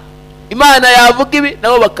ibyaha, Imana yavuga ibi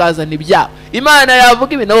nabo bakazana ibyaha, Imana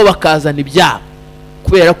yavuga ibi nabo bakazana ibyaha,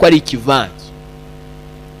 kubera ko ari ikivange.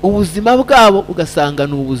 Ubuzima bwabo ugasanga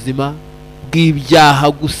ni ubuzima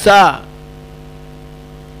bw'ibyaha gusa.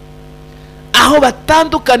 Aho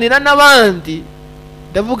batandukanira n'abandi,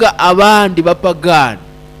 ndavuga abandi bapagani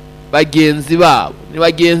bagenzi babo, ni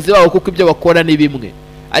bagenzi babo kuko ibyo bakora ni bimwe,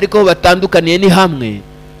 ariko aho batandukaniye ni hamwe,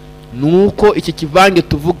 nuko iki kivange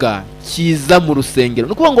tuvuga kiza mu rusengero.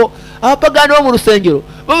 Nuko ngo abapagani bo mu rusengero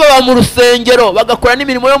baba mu rusengero bagakora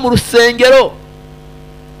n'imirimo yo mu rusengero,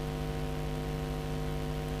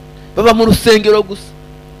 baba mu rusengero gusa,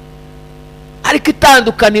 ariko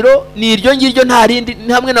itandukaniro ni iryo ngiryo, nta rindi.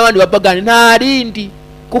 Ni hamwe n'abandi bapagani, nta rindi,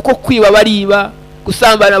 kuko kwiba bariba,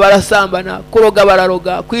 gusambana barasambana, kuroga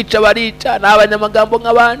bararoga, kwica barica, n'abanyamagambo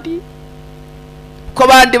nk'abandi. Ko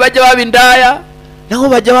abandi bajya baba indaya, naho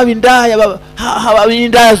bajya baba indaya, haba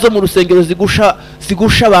indaya zo mu rusengero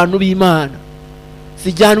zigusha abantu b'Imana,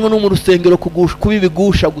 zijyanwa no mu rusengero kuba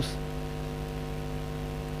ibigusha gusa.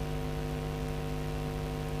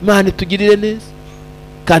 Imana itugirire neza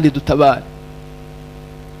kandi dutabare.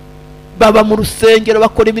 Baba mu rusengero,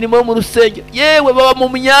 bakora imirimo yo mu rusengero, yewe baba mu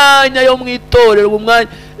myanya yo mu itorero, mu mwanya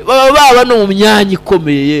baba no mu myanya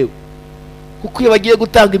ikomeye yewe, kuko iyo bagiye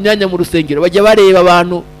gutanga imyanya mu rusengero bajya bareba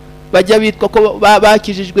abantu bajya bitwa ko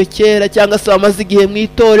bakijijwe kera cyangwa se bamaze igihe mu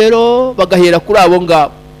itorero, bagahera kuri abo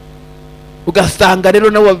ngabo, ugasanga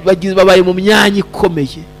rero nabo babaye mu myanya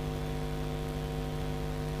ikomeye.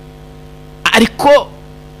 Ariko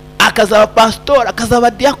akazaba pastor,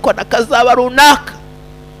 akazaba diakona, akazaba runaka,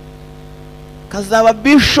 akazaba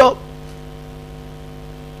bishop,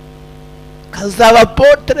 akazaba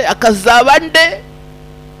apotre, akazaba nde,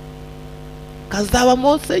 akazaba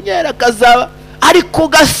monsenyeri, akazaba, ariko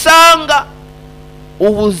ugasanga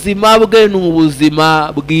ubuzima bwe ni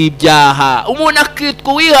ubuzima bw'ibyaha. Umuntu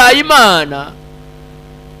akitwa uwihaye Imana,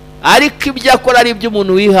 ariko ibyo akora ari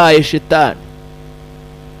iby'umuntu wihaye Shetani.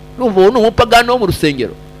 Numva ubu ni umupagani wo mu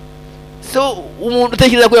rusengero. So umuntu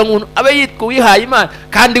utekereza ko umuntu abe yitwa uwihaye Imana,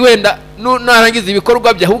 kandi wenda narangiza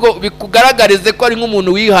ibikorwa bye ahubwo bikugaragarize ko ari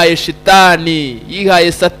nk'umuntu wihaye Shetani,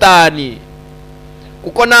 yihaye Satani.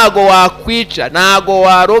 Kuko nago wakwica, nago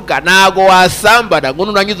waroga, nago wasambana, ngo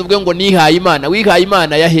nurangiza ubwe ngo nihaye Imana. Wihaye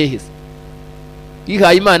Imana ya heheze?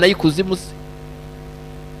 Wihaye Imana y'ikuzimu se?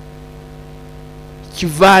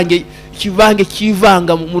 Ikivange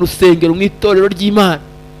kivanga mu rusengero, mu itorero ry'Imana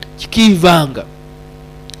kikivanga.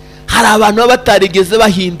 Hari abantu baba batarigeze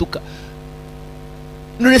bahinduka.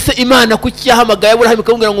 None se Imana kuki yahamagaye Aburahamu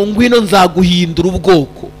ikamubwira ngo ngwino nzaguhindura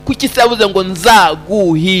ubwoko? Kuki se yavuze ngo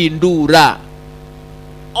nzaguhindura?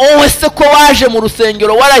 Wowe se ko waje mu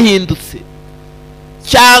rusengero warahindutse,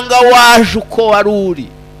 cyangwa waje uko wari uri?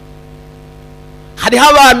 Hariho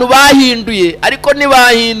abantu bahinduye ariko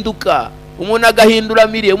ntibahinduka. Umuntu agahindura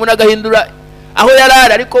miriye, umuntu agahindura aho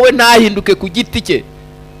yarari, ariko we ntahinduke ku giti cye.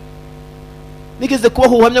 Nigeze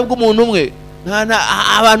kubaho ubuhamya bw'umuntu umwe,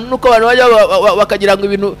 abantu nuko abantu bajya bakagira ngo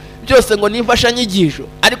ibintu byose ngo nimfasha nyigisho,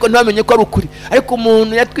 ariko ntibamenye ko ari ukuri. Ariko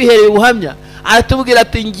umuntu yatwihereye ubuhamya, aratubwira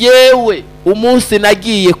ati ngewe umunsi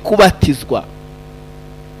nagiye kubatizwa,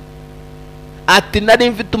 ati nari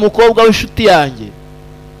mfite umukobwa w'inshuti yanjye,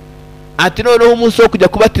 ati noneho umunsi wo kujya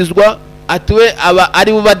kubatizwa, ati we aba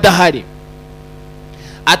ari bo badahari,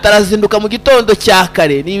 atarazinduka mu gitondo cya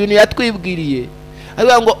kare. Ni ibintu yatwibwiriye,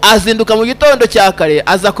 avuga ngo azinduka mu gitondo cya kare,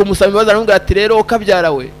 aza kumusaba imbabazi, aramubwira ati rero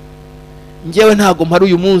ukabyara we, ngewe ntago mpari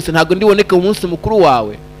uyu munsi, ntago ndiboneke mu munsi mukuru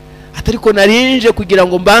wawe, atariko narinje kugira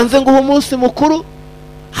ngo mbanze nguhe umunsi mukuru,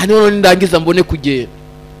 hano none ndangiza mbone kugenda.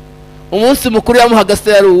 Umunsi mukuru yamuhaga se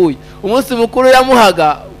yari uwuye? Umunsi mukuru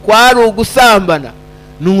yamuhaga kwari ugusambana.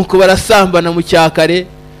 Nuko barasambana mu cyakare,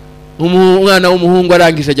 umwana w'umuhungu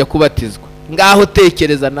arangije ajya kubatizwa. Ngaho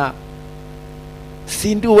tekereza na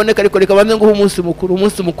sindi uboneka, ariko reka banze nguhe umunsi mukuru.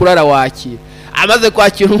 Umunsi mukuru arawakira, amaze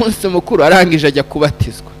kwakira umunsi mukuru arangije ajya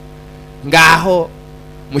kubatizwa. Ngaho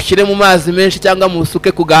mushyire mu mazi menshi cyangwa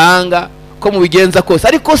musuke ku gahanga ko mubigenza kose.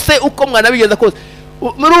 Ariko se uko mwana bigenza kose,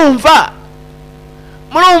 murumva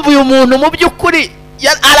uyu muntu mu by'ukuri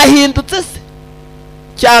arahindutse se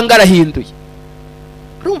cyangwa arahinduye?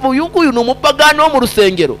 Urumva uyu nguyu ni umupagani wo mu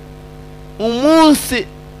rusengero. Umunsi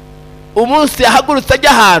yahagurutse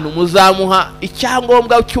ajya ahantu muzamuha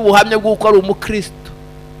icyangombwa cy'ubuhamya bw'uko ari umukristo.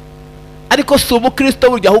 Ariko si umukristo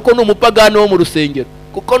burya, ahubwo ni umupagani wo mu rusengero,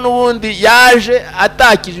 kuko n'ubundi yaje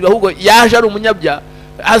atakijwe, ahubwo yaje ari umunyabyaha,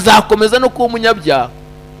 azakomeza no kuba umunyabyaha.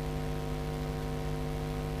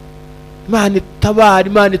 Imana itabara,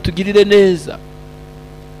 Imana itugirire neza.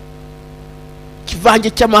 Ikivange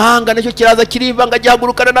cy'amahanga nacyo kiraza kirivanga,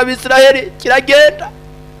 gihagurukana n'Abisiraheli kiragenda.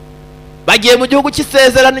 Bagiye mu gihugu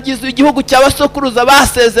cy'isezerano, igihugu cy'abasokuruza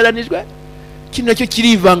basezeranijwe, kino nacyo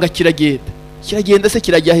kirivanga kiragenda se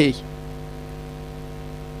kirajya hehe?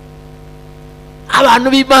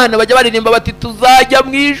 Abantu b'Imana bajya baririmba bati tuzajya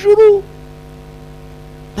mu ijuru,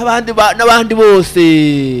 n'abandi bose,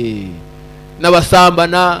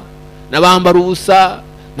 n'abasambana, n'abambara ubusa,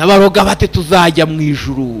 n'abaroga bati tuzajya mu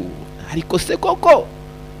ijuru. Ariko se koko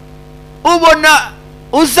ubona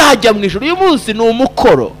uzajya mu ijuru? Uyu munsi ni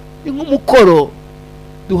umukoro, ni nk'umukoro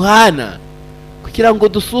duhana kugira ngo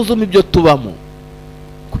dusuzume ibyo tubamo,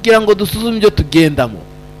 kugira ngo dusuzume ibyo tugendamo.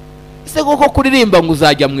 Ese koko kuririmba ngo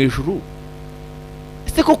uzajya mu ijuru?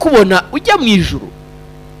 Ese koko ubona ujya mu ijuru?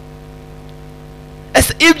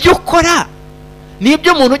 Ese ibyo ukora ni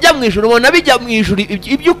ibyo umuntu ujya mu ijuru ubona bijya mu ijuru?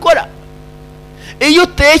 Ibyo ukora iyo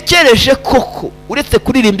utekereje koko, uretse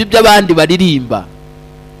kuririmba ibyo abandi baririmba,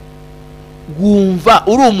 wumva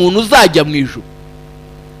uri umuntu uzajya mu ijuru?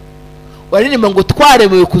 Waririmba ngo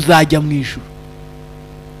twaremewe kuzajya mu ijuru.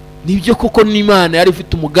 Nibyo koko n'Imana yari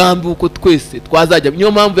ifite umugambi uko twese twazajya.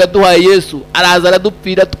 Niyo mpamvu yaduhaye Yesu, araza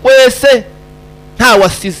aradupfira twese nta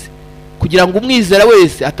wasize, kugira ngo umwizera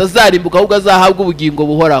wese atazarimbuka ahubwo azahabwe ubugingo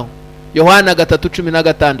buhoraho. Yohana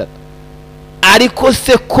 3:16. Ariko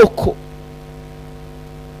se koko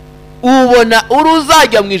ubona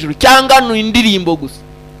uruzajya mu ijuru cyangwa ni indirimbo gusa?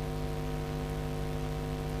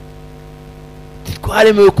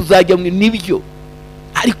 Twaremewe kuzajya mu nibyo,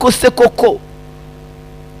 ariko se koko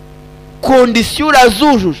kondisiyo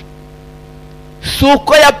urazujuje? Si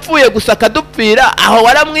uko yapfuye gusa akadupfira, aho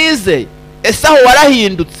waramwizeye? Ese aho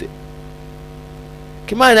warahindutse?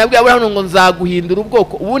 Imana yabwiye Aburahamu ngo nzaguhindura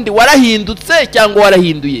ubwoko. Ubundi warahindutse cyangwa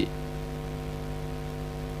warahinduye?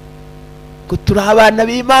 Ko turi abana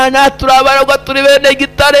b'Imana, turi abaragwa, turi bene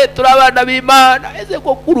gitare, turi abana b'Imana. Ese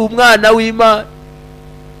koko uri umwana w'Imana?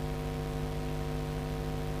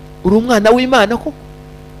 Uri umwana w'Imana koko?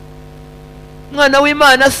 Umwana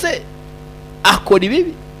w'Imana se akora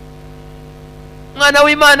ibibi? Umwana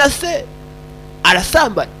w'Imana se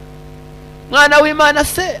arasambana? Umwana w'Imana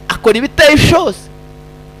se akora ibiteye ishozi?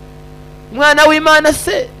 Umwana w'Imana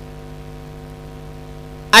se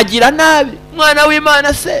agira nabi? Umwana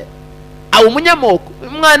w'Imana se aba umunyamoko?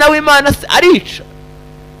 Umwana w'Imana se arica?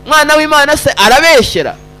 Umwana w'Imana se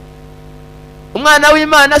arabeshyera? Umwana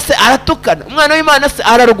w'Imana se aratukana? Umwana w'Imana se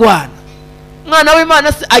ararwana? Umwana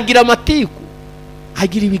w'Imana se agira amatiku,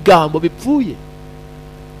 agira ibigambo bipfuye?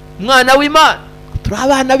 Umwana w'Imana, turi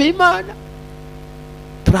abana b'Imana,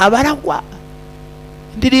 turi abaragwa,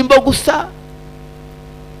 indirimbo gusa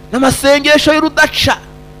n'amasengesho y'urudaca,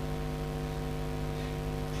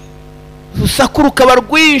 urusaku rukaba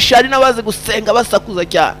rwinshi. Hari n'abazi gusenga basakuza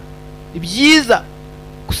cyane. Ni byiza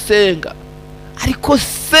gusenga, ariko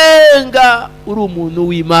senga uri umuntu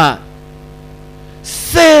w'Imana.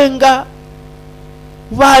 Senga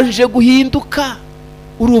ubanje guhinduka,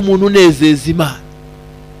 uri umuntu unezeza Imana.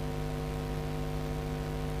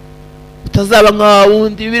 Utazaba nka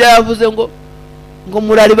wundi Bibiliya yavuze ngo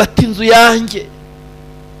murari bati inzu yanjye,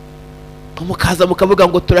 mukaza mukavuga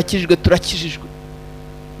ngo turakijijwe,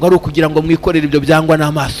 ngo ari ukugira ngo mwikorere ibyo byangwa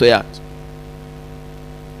n'amaso yanjye.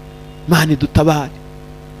 Imana idutabare.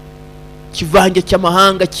 Ikivange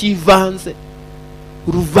cy'amahanga cyivanze,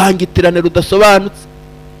 uruvangitirane rudasobanutse.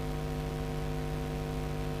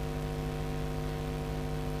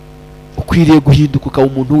 Ukwiriye guhinduka ukaba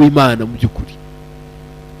umuntu w'Imana mu by'ukuri.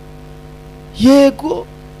 Yego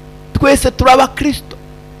twese turi abakristo.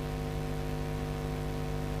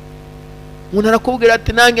 Umuntu arakubwira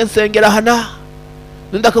ati nange nsengera hana,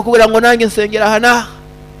 nundi akakubwira ngo nange nsengera hana,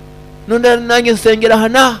 nundi nange nsengera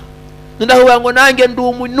hana, nundi akakubwira ngo nange ndi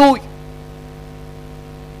umunuyu,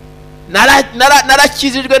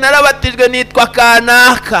 narakijijwe, narabatijwe, nitwa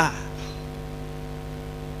kanaka,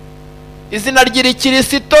 izina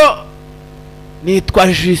ry'Ikirisito nitwa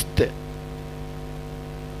Juste,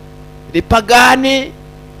 ripagani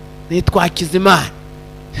nitwa Hakizimana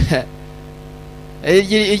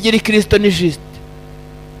igira Kristo ni juste,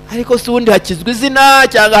 ariko si ubundi hakizwa izina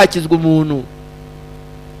cyangwa hakizwa umuntu?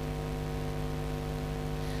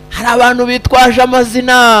 Hari abantu bitwaje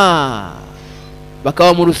amazina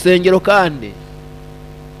bakaba mu rusengero, kandi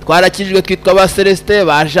twarakijwe twitwa ba Celestin,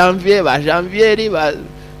 ba Janvier, ba Janvieri,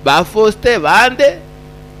 ba Faustin, bande.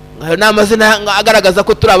 Ayo ni amazina agaragaza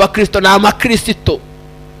ko turi abakristo, ni amakristo.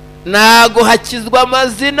 Ntago hakizwa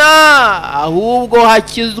amazina, ahubwo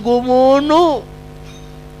hakizwa umuntu.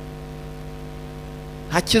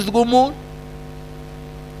 Hakizwa umuntu.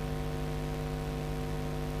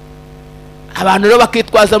 Abantu rero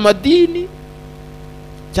bakitwaza amadini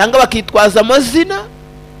cyangwa bakitwaza amazina,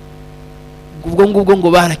 ubwo ngubwo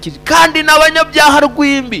ngo barakije, kandi n'abanyabyaha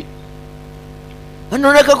rwimbi.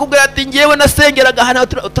 Hano nakakubwira ati ngewe nasengeraga hano,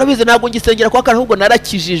 turabizi ntabwo ngisengera kwa kana, ahubwo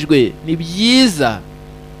narakijijwe. Ni byiza,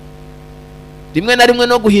 rimwe na rimwe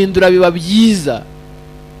no guhindura biba byiza,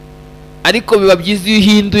 ariko biba byiza iyo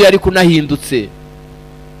uhinduye ariko unahindutse.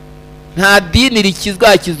 Nta dini rikizwa,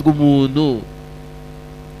 hakizwa umuntu.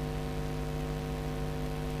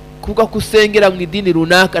 Kuvuga ko usengera mu idini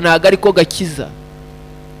runaka ntago ariko gakiza.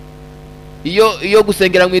 Iyo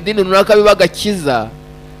gusengera mu idini runaka biba gakiza,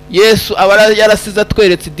 Yesu aba yarasize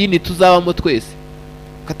atweretse idini tuzabamo twese,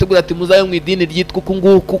 akatubwira ati muzabe mu idini ryitwa uku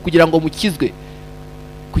nguku kugira ngo mukizwe,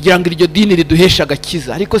 kugira ngo iryo dini riduhesha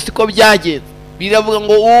agakiza. Ariko siko byagenze. Biravuga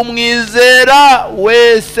ngo umwizera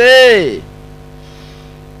wese,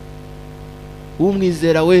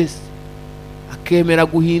 umwizera wese akemera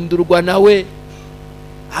guhindurwa nawe,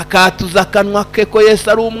 akatuza akanwa ke ko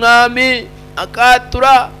Yesu ari umwami,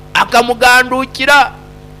 akatura akamugandukira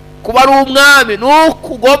kuba ari umwami.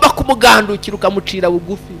 Nuko ugomba kumugandukira ukamucira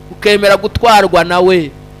bugufi, ukemera gutwarwa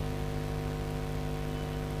nawe.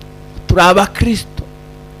 Turi abakristo.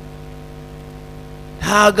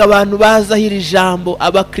 Ntago abantu bazaho iri jambo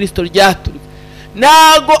abakristo ryaturutse.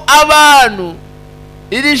 Ntago abantu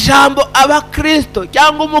iri jambo abakristo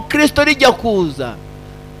cyangwa umukristo rijya kuza,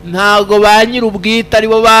 ntago ba nyir'ubwite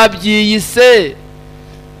aribo babyiyise,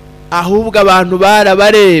 ahubwo abantu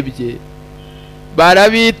barabarebye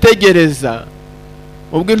barabitegereza.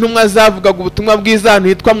 Ubwo intumwa zavugaga ubutumwa bwiza ahantu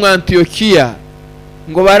hitwa mu Antiokiya,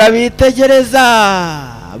 ngo barabitegereza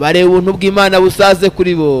bareba ubuntu bw'Imana busaze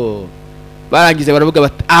kuri bo, barangize baravuga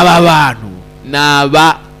bati aba bantu ni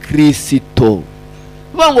abakristo.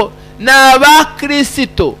 Ngo ni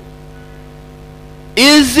abakristo,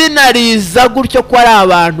 izina riza gutyo ko ari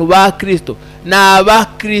abantu ba Kristo, ni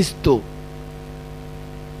abakristo.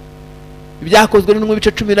 Ibyakozwe n'intumwa ibice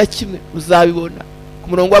 11 uzabibona ku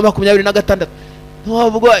murongo wa 26.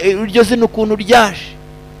 Ntabwo iryo zina ukuntu ryaje,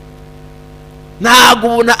 ntabwo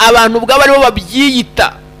ubona abantu ubwabo aribo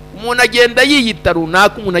babyiyita. Umuntu agenda yiyita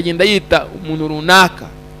runaka, umuntu agenda yita umuntu runaka,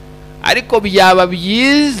 ariko byaba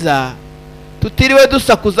byiza tutiriwe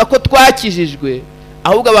dusakuza ko twakijijwe,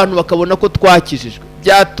 ahubwo abantu bakabona ko twakijijwe.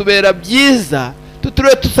 Byatubera byiza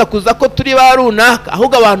tutiriwe dusakuza ko turi ba runaka,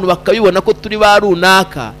 ahubwo abantu bakabibona ko turi ba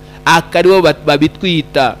runaka, akaribo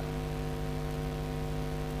babitwita.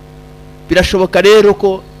 Birashoboka rero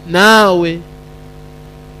ko nawe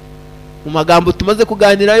mu magambo tumaze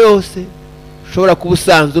kuganira yose ushobora kuba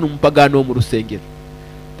usanzwe uri umupagani wo mu rusengero.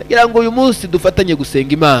 Ndagira ngo uyu munsi dufatanye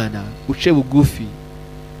gusenga Imana, uce bugufi.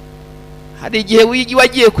 Hari igihe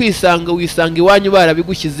wagiye kwisanga, wisanga iwanyu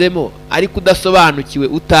barabigushyizemo ariko udasobanukiwe,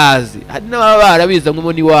 utazi. Hari n'ababa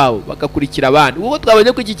barabizanyemo n'iwabo bagakurikira abandi. Ubwo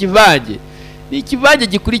twabonye ko iki kivange ni ikivange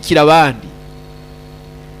gikurikira abandi,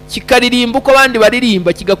 kikaririmba uko abandi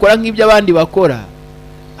baririmba, kigakora nk'ibyo abandi bakora,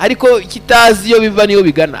 ariko kitazi iyo biva niyo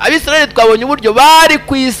bigana. Abisirayeli twabonye uburyo bari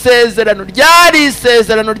ku isezerano, ryari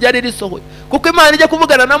isezerano ryari risohoye, kuko Imana ijya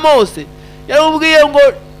kuvugana na Mose yaramubwiye ngo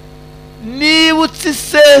nibutse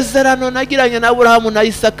isezerano nagiranye na Aburahamu na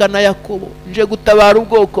Isaka na Yakobo, nje gutabara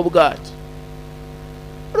ubwoko bwanjye.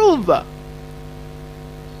 Urumva,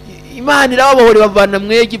 Imana irababohora ibavana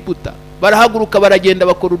mu Egiputa, barahaguruka baragenda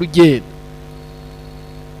bakora urugendo.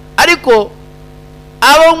 Ariko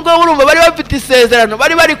abo ngo urumva bari bafite isezerano,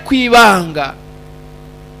 bari kwibanga,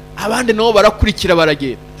 abandi nabo barakurikira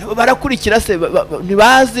baragenda. Barakurikira se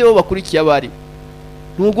ntibazi bo bakurikiye abari,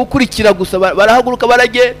 nugukurikira gusa. Barahaguruka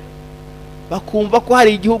baragenda, bakumva ko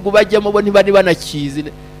hari igihugu bajyamo bo ntibari banakizi.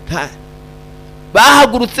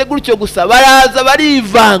 Bahagurutse gutyo gusa, baraza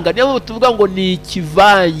barivanga. Niyo tuvuga ngo ni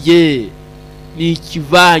ikivange, ni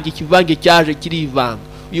ikivange. Ikivange cyaje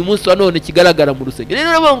kirivanga uyu munsi wa none kigaragara mu rusengero.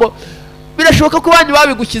 Rero ngo birashoboka ko abandi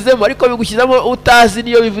babigushyizemo, ariko bigushyizemo utazi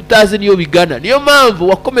niyo biva, utazi niyo bigana. Niyo mpamvu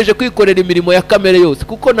wakomeje kwikorera imirimo ya kamere yose,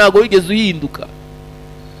 kuko ntago wigeze uhinduka.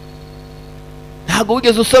 ntago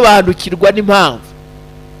wigeze usobanukirwa n'impamvu.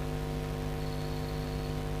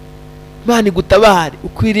 Imana igutabare,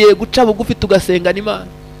 ukwiriye guca bugufi tugasenga n'Imana.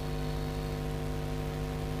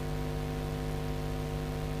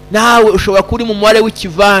 Nawe ushobora kuri mu mubare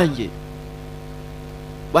w'ikivange,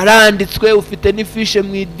 baranditswe, ufite n'ifishe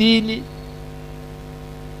mu idini,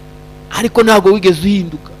 ariko ntago wigeze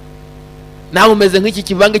uhinduka. Nawe umeze nk'iki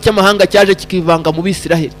kivange cy'amahanga cyaje kikivanga mu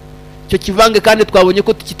Bisiraheli. Icyo kivange kandi twabonye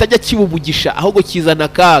ko kitajya kibubugisha, ahubwo kizana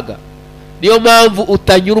akaga. Niyo mpamvu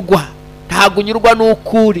utanyurwa, ntago unyurwa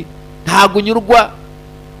n'ukuri, ntago unyurwa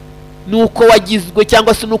nuko wagizwe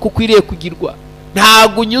cyangwa se nuko ukwiriye kugirwa,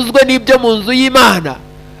 ntago unyuzwe n'ibyo mu nzu y'Imana,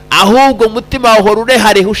 ahubwo umutima wahora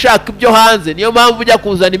urehare ushaka ibyo hanze. Niyo mpamvu ujya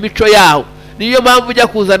kuzana imico yawo, niyo mpamvu ujya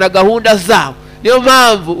kuzana gahunda zawo, niyo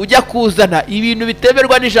mpamvu ujya kuzana ibintu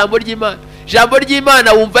bitemerwa n'ijambo ry'Imana. Ijambo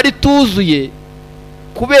ry'Imana wumva rituzuye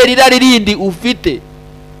kubera irari rindi ufite,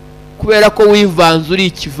 kubera ko wivanze uri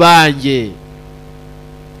ikivange.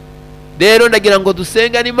 Rero ndagira ngo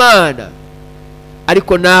dusenga n'Imana,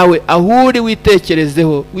 ariko nawe aho uri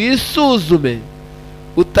witekerezeho, wisuzume,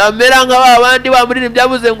 utamera nk'abandi bamuririmbyi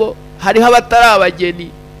byavuze ngo hariho abatari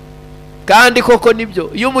abageni. Kandi koko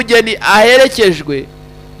nibyo, iyo umugeni aherekejwe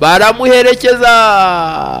baramuherekeza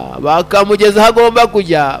bakamugeza hagomba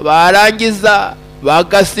kujya, barangiza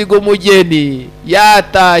bagasiga umugeni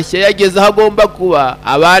yatashye yageze hagomba kuba,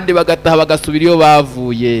 abandi bagataha bagasubira iyo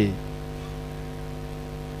bavuye.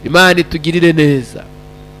 Imana itugirire neza.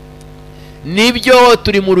 Nibyo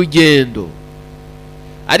turi mu rugendo,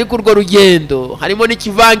 ariko urwo rugendo harimo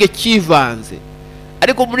n'ikivange cyivanze.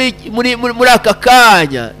 Ariko muri aka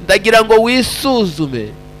kanya ndagira ngo wisuzume,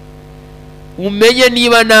 umenye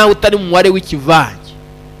niba nawe utari mu mubare w'ikivange.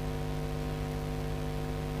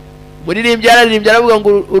 Muririmbyi aravuga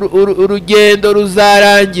ngo urugendo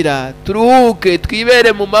ruzarangira, turuhuke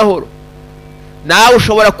twibere mu mahoro. Nawe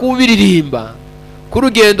ushobora kubiririmba ko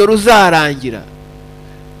urugendo ruzarangira,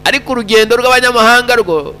 ariko urugendo rw'abanyamahanga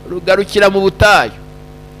rwo rugarukira mu butayu,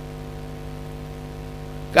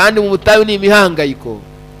 kandi mu butayu ni imihangayiko,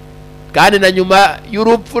 kandi na nyuma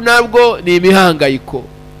y'urupfu nabwo ni imihangayiko.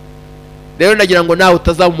 Rero nagira ngo nawe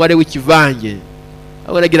utazaba umubare w'ikivange,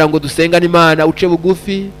 ahubwo nagira ngo dusenga n'Imana, uce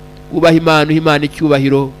bugufi, ubaha Imana, uha Imana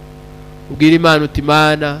icyubahiro, ubwira Imana uti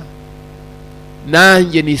Imana,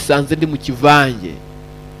 nanjye nisanze ndi mu kivange,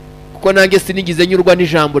 kuko nanjye sinigize nyurwa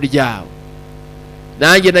n'ijambo ryawe.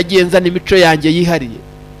 Nanjye nagiye nzana imico yanjye yihariye,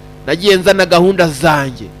 nagiye nzana gahunda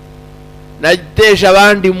zanjye, nateje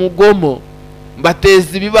abandi umugomo,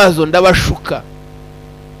 mbateza ibibazo, ndabashuka,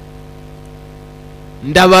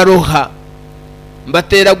 ndabaroha,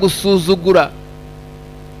 mbatera gusuzugura,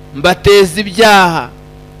 mbateza ibyaha,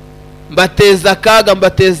 mbateza akaga,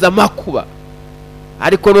 mbateza amakuba.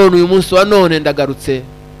 Ariko none uyu munsi wa none ndagarutse,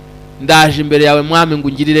 ndaje imbere yawe Mwami ngo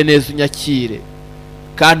ungirire neza, unyakire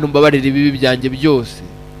kandi umbabarire ibibi byanjye byose,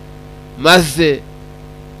 maze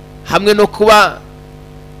hamwe no kuba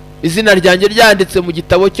izina ryanjye ryanditse mu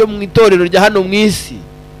gitabo cyo mu itorero rya hano mu isi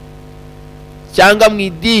cyangwa mu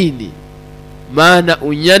idini, Mana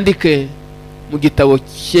unyandike mu gitabo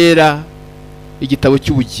cyera, igitabo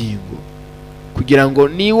cy'ubugingo, kugira ngo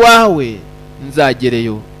ni wawe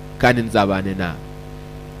nzagereyo kandi nzabane nawe.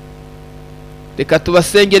 Reka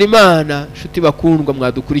tubasengera Imana. Nshuti bakundwa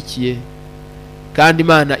mwadukurikiye, kandi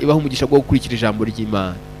Imana ibaha umugisha bwo gukurikira ijambo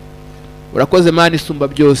ry'Imana. Urakoze Mana isumba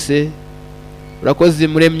byose, urakoze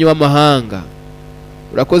Muremyi w'amahanga,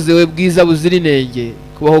 urakoze we bwiza buzira inenge,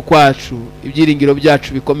 kubaho kwacu, ibyiringiro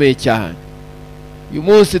byacu bikomeye cyane. Uyu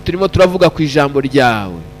munsi turimo turavuga ku ijambo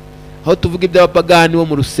ryawe, aho tuvuga iby'abapagani bo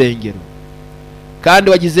mu rusengero, kandi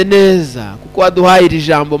wagize neza kuko waduhaye iri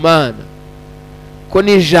jambo Mana, ko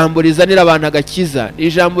ni ijambo rizanira abantu agakiza, ni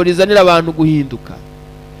ijambo rizanira abantu guhinduka,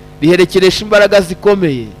 riherekeresha imbaraga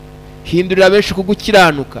zikomeye, hindurira benshi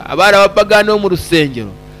kugukiranuka. Abari abapagani bo mu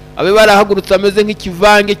rusengero, abe barahagurutse ameze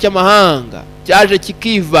nk'ikivange cy'amahanga cyaje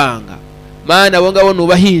kikivanga, Mana abo ngabo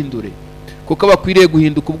nubahindure, kuko bakwiriye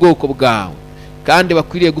guhinduka ubwoko bwawe, kandi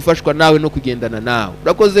bakwiriye gufashwa nawe no kugendana nawe.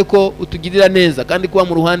 Urakoze ko utugirira neza kandi kuba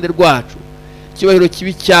mu ruhande rwacu. Icyubahiro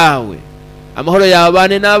kibi cyawe, amahoro yawe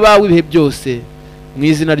abane n'abawe ibihe byose, mu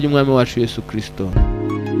izina ry'Umwami wacu Yesu Kristo.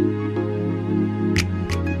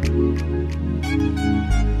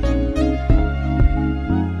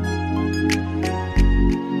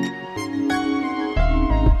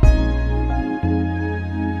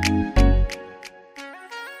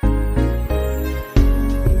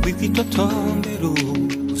 wikitotombero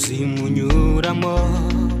uzimunyuramo,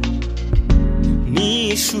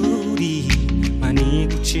 n'ishuri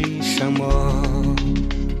manigucishamo,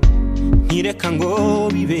 ntireka ngo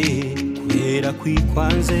bibe kubera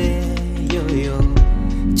kwikwanze yoyo.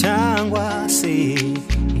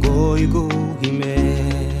 iguhime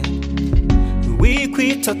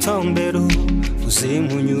wikwitotombera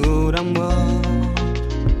uzimunyuramo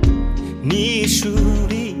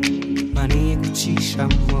n'ishuri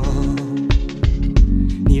manigucishamo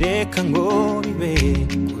nireka ngo bibe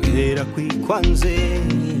kubera kwikwanze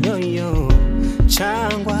yoyo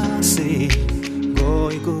cyangwa se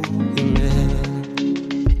ngo iguhime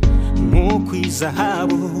nk'uko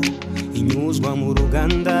izahabu inyuzwa mu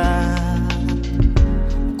ruganda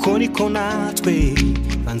ko niko natwe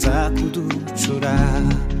banza kuducura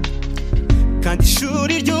kandi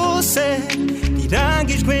ishuri ryose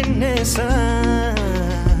rirangijwe neza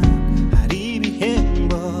hari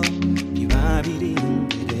ibihembo biba biri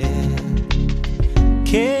imbere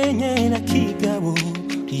kenyera kigabo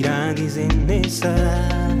irangize neza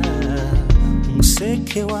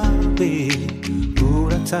umuseke wawe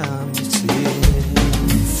uratambitse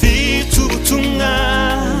mfite ubutumwa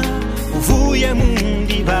uvuye mu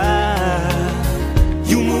ndiba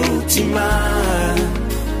y'umutima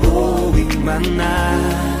w'Imana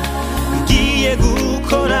igiye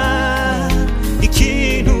gukora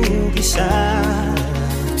ikintu gishya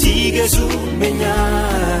utigeze umenya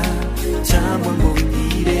cyangwa ngo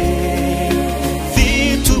ubwire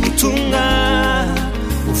mfite ubutumwa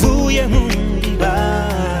uvuye mu ndiba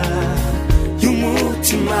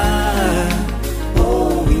y'umutima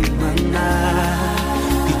w'Imana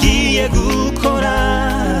igiye gukora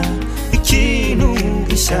ikintu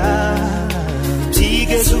gishya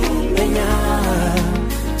utigeze umenya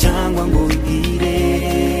cyangwa ngo ubwire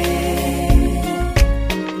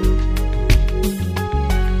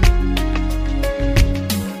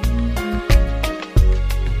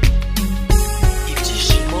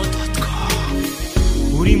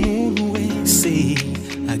buri muntu wese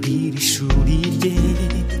agira ishuri rye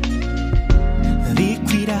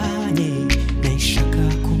rikwiranye n'ishaka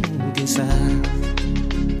kumugeza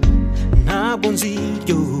ntabwo nzi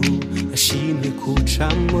iryo ashimye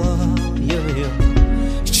kucamo yoyo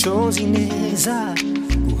icyo nzi neza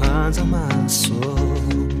guhanze amaso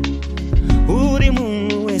buri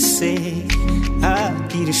muntu wese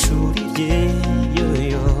agira ishuri rye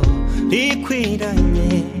yoyo rikwiranye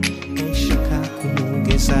n'ishaka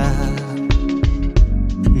kumugeza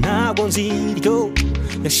ntabwo nzi iryo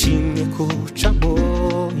yashimye kucamo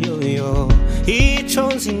yoyo icyo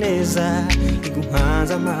nzi neza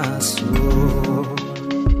iguhanze amaso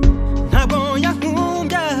ntabwo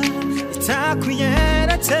yahumbya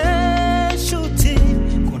itakwiyeretse nshuti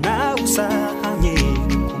ko nawe usahanye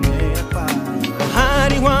kumera kwayo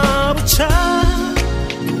hari wabuca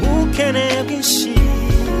ubukene bwinshi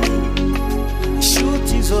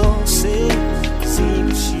inshuti zose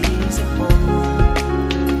zigushizeho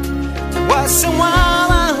wase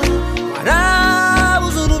waba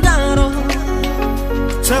warabuze urubyaro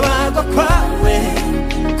tabarwa kwawe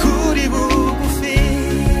kuri bugufi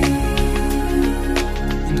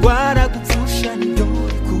indwara gupfusha nibyo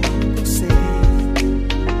bikugose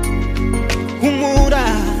humura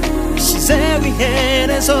ishyizeho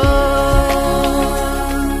iherezo